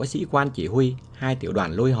 không chỉ có sĩ quan chỉ huy 2 tiểu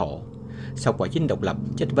đoàn Lôi Hổ sau quả chinh độc lập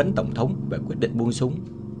chất vấn Tổng thống về quyết định buông súng.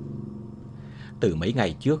 Từ mấy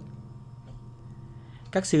ngày trước,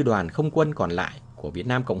 các sư đoàn không quân còn lại của Việt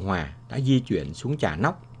Nam Cộng Hòa đã di chuyển xuống Chà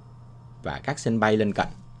Nóc và các sân bay lân cận.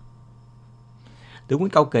 Tướng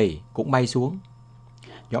Nguyễn Cao Kỳ cũng bay xuống,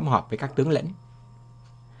 nhóm họp với các tướng lĩnh,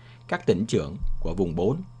 các tỉnh trưởng của vùng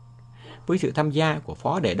 4 với sự tham gia của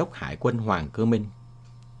Phó Đề đốc Hải quân Hoàng Cơ Minh,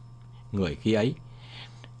 người khi ấy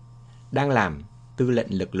đang làm tư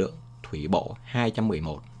lệnh lực lượng thủy bộ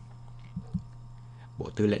 211. Bộ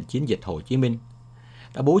Tư lệnh Chiến dịch Hồ Chí Minh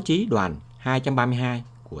đã bố trí đoàn 232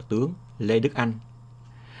 của tướng Lê Đức Anh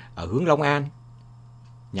ở hướng Long An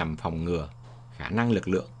nhằm phòng ngừa khả năng lực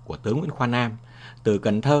lượng của tướng Nguyễn Khoa Nam từ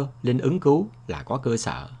Cần Thơ lên ứng cứu là có cơ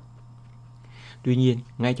sở. Tuy nhiên,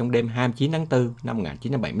 ngay trong đêm 29 tháng 4 năm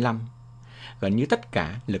 1975, gần như tất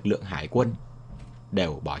cả lực lượng hải quân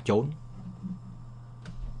đều bỏ trốn.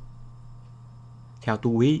 Theo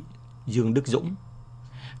tu úy Dương Đức Dũng,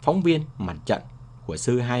 phóng viên mặt trận của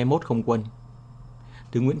sư 21 không quân,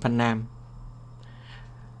 tướng Nguyễn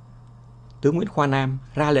Khoa Nam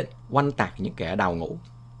ra lệnh oanh tạc những kẻ đào ngũ,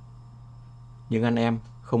 nhưng anh em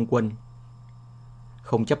không quân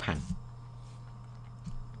không chấp hành.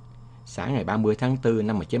 Sáng ngày 30 tháng 4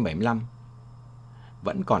 năm 1975,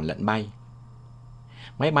 vẫn còn lệnh bay,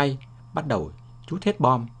 máy bay bắt đầu trút hết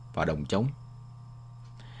bom vào đồng trống.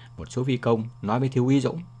 Một số phi công nói với thiếu úy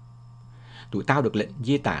Dũng: tụi tao được lệnh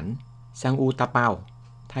di tản sang Utapao,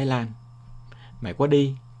 Thái Lan. Mày có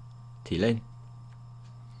đi thì lên.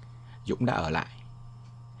 Dũng đã ở lại.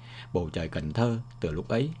 Bầu trời Cần Thơ từ lúc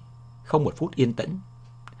ấy không một phút yên tĩnh.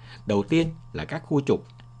 Đầu tiên là các khu trục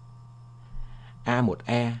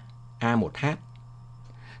A1E, A1H,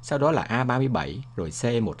 sau đó là A37, rồi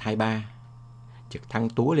C123, trực thăng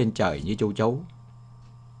túa lên trời như châu chấu.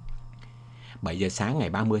 7 giờ sáng ngày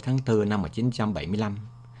 30 tháng 4 năm 1975,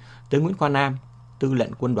 tướng Nguyễn Khoa Nam, tư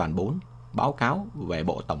lệnh quân đoàn 4, báo cáo về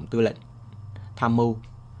Bộ Tổng tư lệnh tham mưu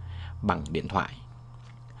bằng điện thoại: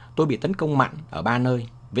 tôi bị tấn công mạnh ở 3 nơi: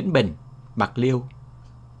 Vĩnh Bình, Bạc Liêu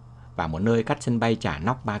và một nơi cách sân bay Chả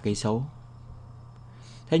Nóc 3 cây số.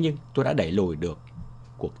 Thế nhưng tôi đã đẩy lùi được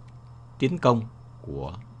cuộc tiến công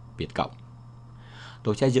của Việt Cộng.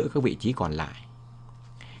 Tôi sẽ giữ các vị trí còn lại.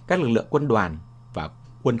 Các lực lượng quân đoàn và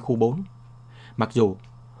quân khu 4 mặc dù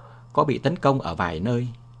có bị tấn công ở vài nơi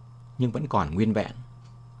nhưng vẫn còn nguyên vẹn.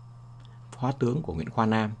 Phó tướng của Nguyễn Khoa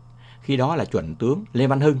Nam khi đó là chuẩn tướng Lê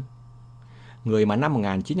Văn Hưng, người mà năm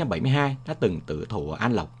 1972 đã từng tử thủ ở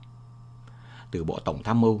An Lộc. Từ Bộ Tổng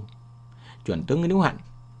tham mưu, chuẩn tướng Nguyễn Hữu Hạnh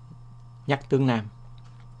nhắc tướng Nam: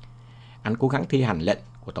 anh cố gắng thi hành lệnh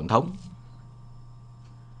của Tổng thống.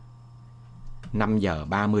 5 giờ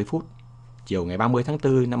 30 phút chiều ngày 30 tháng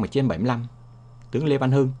 4 năm 1975, tướng Lê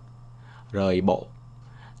Văn Hưng rời Bộ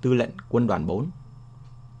Tư lệnh Quân đoàn 4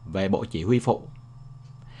 về Bộ Chỉ huy Phụ.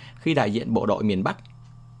 Khi đại diện bộ đội miền Bắc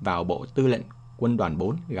vào Bộ Tư lệnh Quân đoàn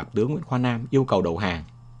 4 gặp tướng Nguyễn Khoa Nam yêu cầu đầu hàng,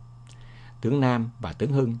 tướng Nam và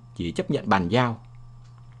tướng Hưng chỉ chấp nhận bàn giao.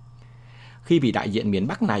 Khi vị đại diện miền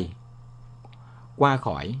Bắc này qua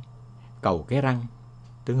khỏi cầu Cái Răng,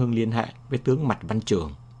 tướng Hưng liên hệ với tướng Mạch Văn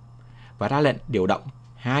Trường và ra lệnh điều động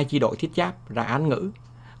 2 chi đội thiết giáp ra án ngữ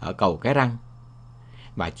ở cầu Cái Răng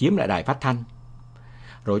và chiếm lại đài phát thanh,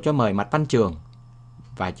 rồi cho mời Mạch Văn Trường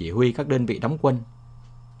và chỉ huy các đơn vị đóng quân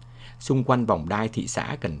xung quanh vòng đai thị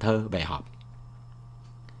xã Cần Thơ về họp.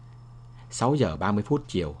 6 giờ 30 phút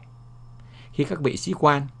chiều, khi các vị sĩ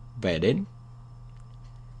quan về đến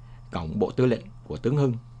cổng Bộ Tư lệnh của tướng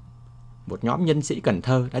Hưng, một nhóm nhân sĩ Cần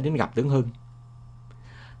Thơ đã đến gặp tướng Hưng: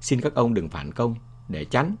 xin các ông đừng phản công để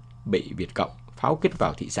tránh bị Việt Cộng pháo kích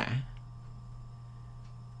vào thị xã.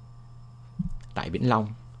 Tại Vĩnh Long,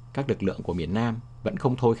 các lực lượng của miền Nam vẫn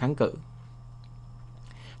không thôi kháng cự.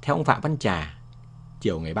 Theo ông Phạm Văn Trà,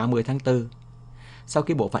 chiều ngày 30 tháng 4, sau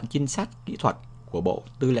khi bộ phận trinh sát kỹ thuật của Bộ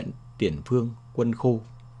Tư lệnh Tiền phương Quân khu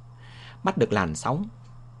bắt được làn sóng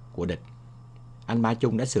của địch, anh Ba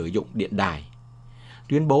Trung đã sử dụng điện đài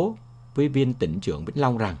tuyên bố với viên tỉnh trưởng Vĩnh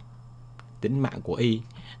Long rằng tính mạng của y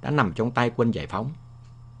đã nằm trong tay quân giải phóng.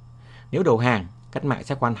 Nếu đầu hàng, cách mạng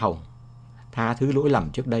sẽ khoan hồng, tha thứ lỗi lầm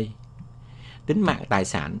trước đây. Tính mạng, tài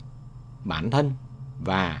sản, bản thân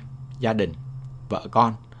và gia đình, vợ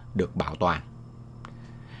con được bảo toàn.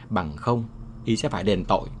 Bằng không, y sẽ phải đền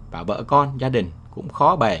tội và vợ con, gia đình cũng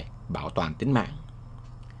khó bề bảo toàn tính mạng.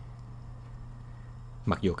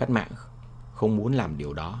 Mặc dù cách mạng không muốn làm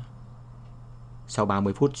điều đó. Sau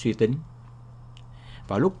 30 phút suy tính,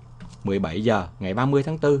 vào lúc 17 giờ ngày 30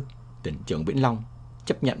 tháng 4, tỉnh trưởng Vĩnh Long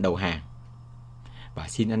chấp nhận đầu hàng và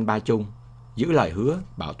xin anh Ba Trung giữ lời hứa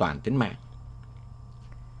bảo toàn tính mạng.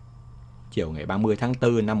 Chiều ngày 30 tháng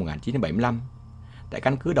 4 năm 1975, tại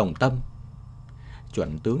căn cứ Đồng Tâm,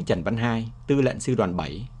 chuẩn tướng Trần Văn Hai, tư lệnh sư đoàn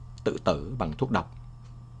 7, tự tử bằng thuốc độc.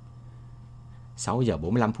 6 giờ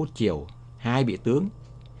 45 phút chiều, 2 vị tướng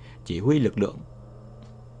chỉ huy lực lượng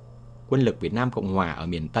quân lực Việt Nam Cộng Hòa ở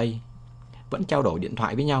miền Tây vẫn trao đổi điện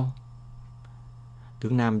thoại với nhau.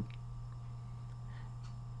 Tướng Nam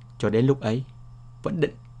cho đến lúc ấy vẫn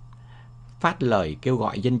định phát lời kêu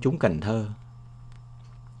gọi dân chúng Cần Thơ,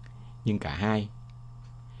 nhưng cả hai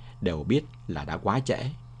đều biết là đã quá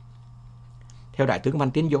trễ. Theo Đại tướng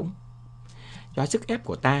Văn Tiến Dũng, do sức ép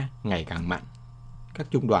của ta ngày càng mạnh, các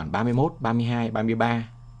trung đoàn 31, 32, 33,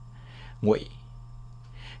 Ngụy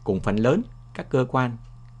cùng phần lớn các cơ quan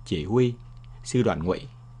chỉ huy sư đoàn Ngụy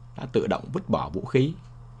đã tự động vứt bỏ vũ khí,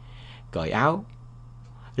 cởi áo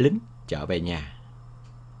lính trở về nhà.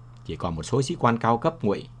 Chỉ còn một số sĩ quan cao cấp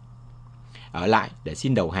Ngụy ở lại để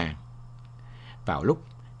xin đầu hàng vào lúc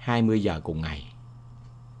 20 giờ cùng ngày.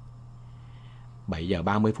 7 giờ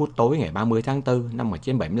 30 phút tối ngày 30 tháng 4 năm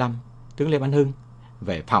 1975, tướng Lê Văn Hưng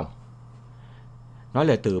về phòng, nói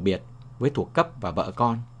lời từ biệt với thuộc cấp và vợ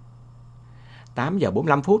con. 8 giờ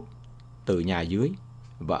 45 phút, từ nhà dưới,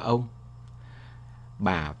 vợ ông,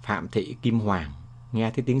 bà Phạm Thị Kim Hoàng,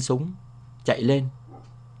 nghe thấy tiếng súng, chạy lên.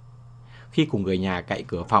 Khi cùng người nhà cậy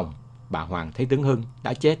cửa phòng, bà Hoàng thấy tướng Hưng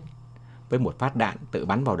đã chết với một phát đạn tự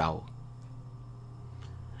bắn vào đầu.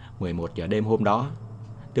 11 giờ đêm hôm đó,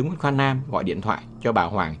 tướng Nguyễn Khoa Nam gọi điện thoại cho bà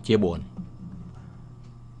Hoàng chia buồn.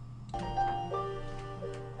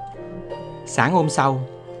 Sáng hôm sau,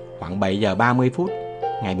 khoảng 7 giờ 30 phút,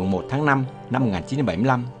 ngày 1 tháng 5 năm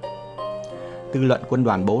 1975, Tư lệnh Quân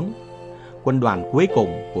đoàn 4, quân đoàn cuối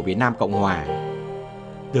cùng của Việt Nam Cộng Hòa,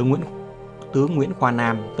 tướng Nguyễn Khoa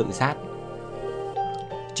Nam tự sát.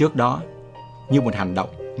 Trước đó, như một hành động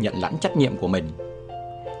nhận lãnh trách nhiệm của mình,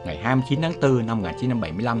 ngày 29 tháng 4 năm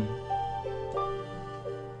 1975,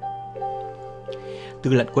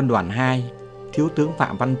 Tư lệnh Quân đoàn 2, Thiếu tướng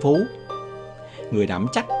Phạm Văn Phú, người nắm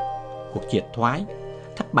chắc cuộc triệt thoái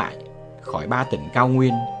thất bại khỏi 3 tỉnh cao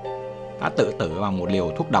nguyên, đã tự tử bằng một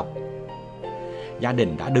liều thuốc độc. Gia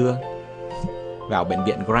đình đã đưa vào bệnh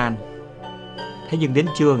viện Grand. Thế nhưng đến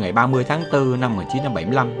trưa ngày 30 tháng 4 năm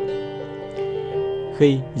 1975,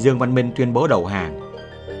 khi Dương Văn Minh tuyên bố đầu hàng,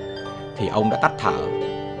 thì ông đã tắt thở.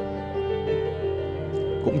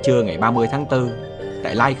 Cũng trưa ngày 30 tháng 4,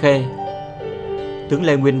 tại Lai Khê, tướng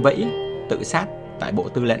Lê Nguyên Vĩ tự sát tại Bộ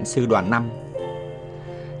Tư lệnh Sư đoàn 5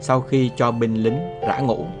 sau khi cho binh lính rã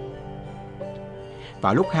ngũ.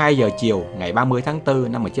 Vào lúc 2 giờ chiều ngày 30 tháng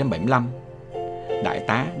 4 năm 1975, Đại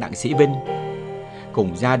tá Đặng Sĩ Vinh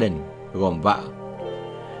cùng gia đình gồm vợ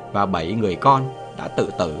và 7 người con đã tự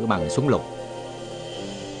tử bằng súng lục.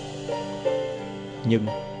 Nhưng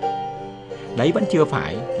đấy vẫn chưa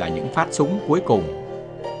phải là những phát súng cuối cùng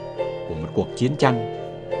của một cuộc chiến tranh.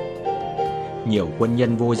 Nhiều quân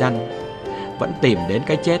nhân vô danh vẫn tìm đến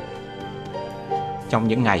cái chết trong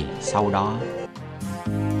những ngày sau đó.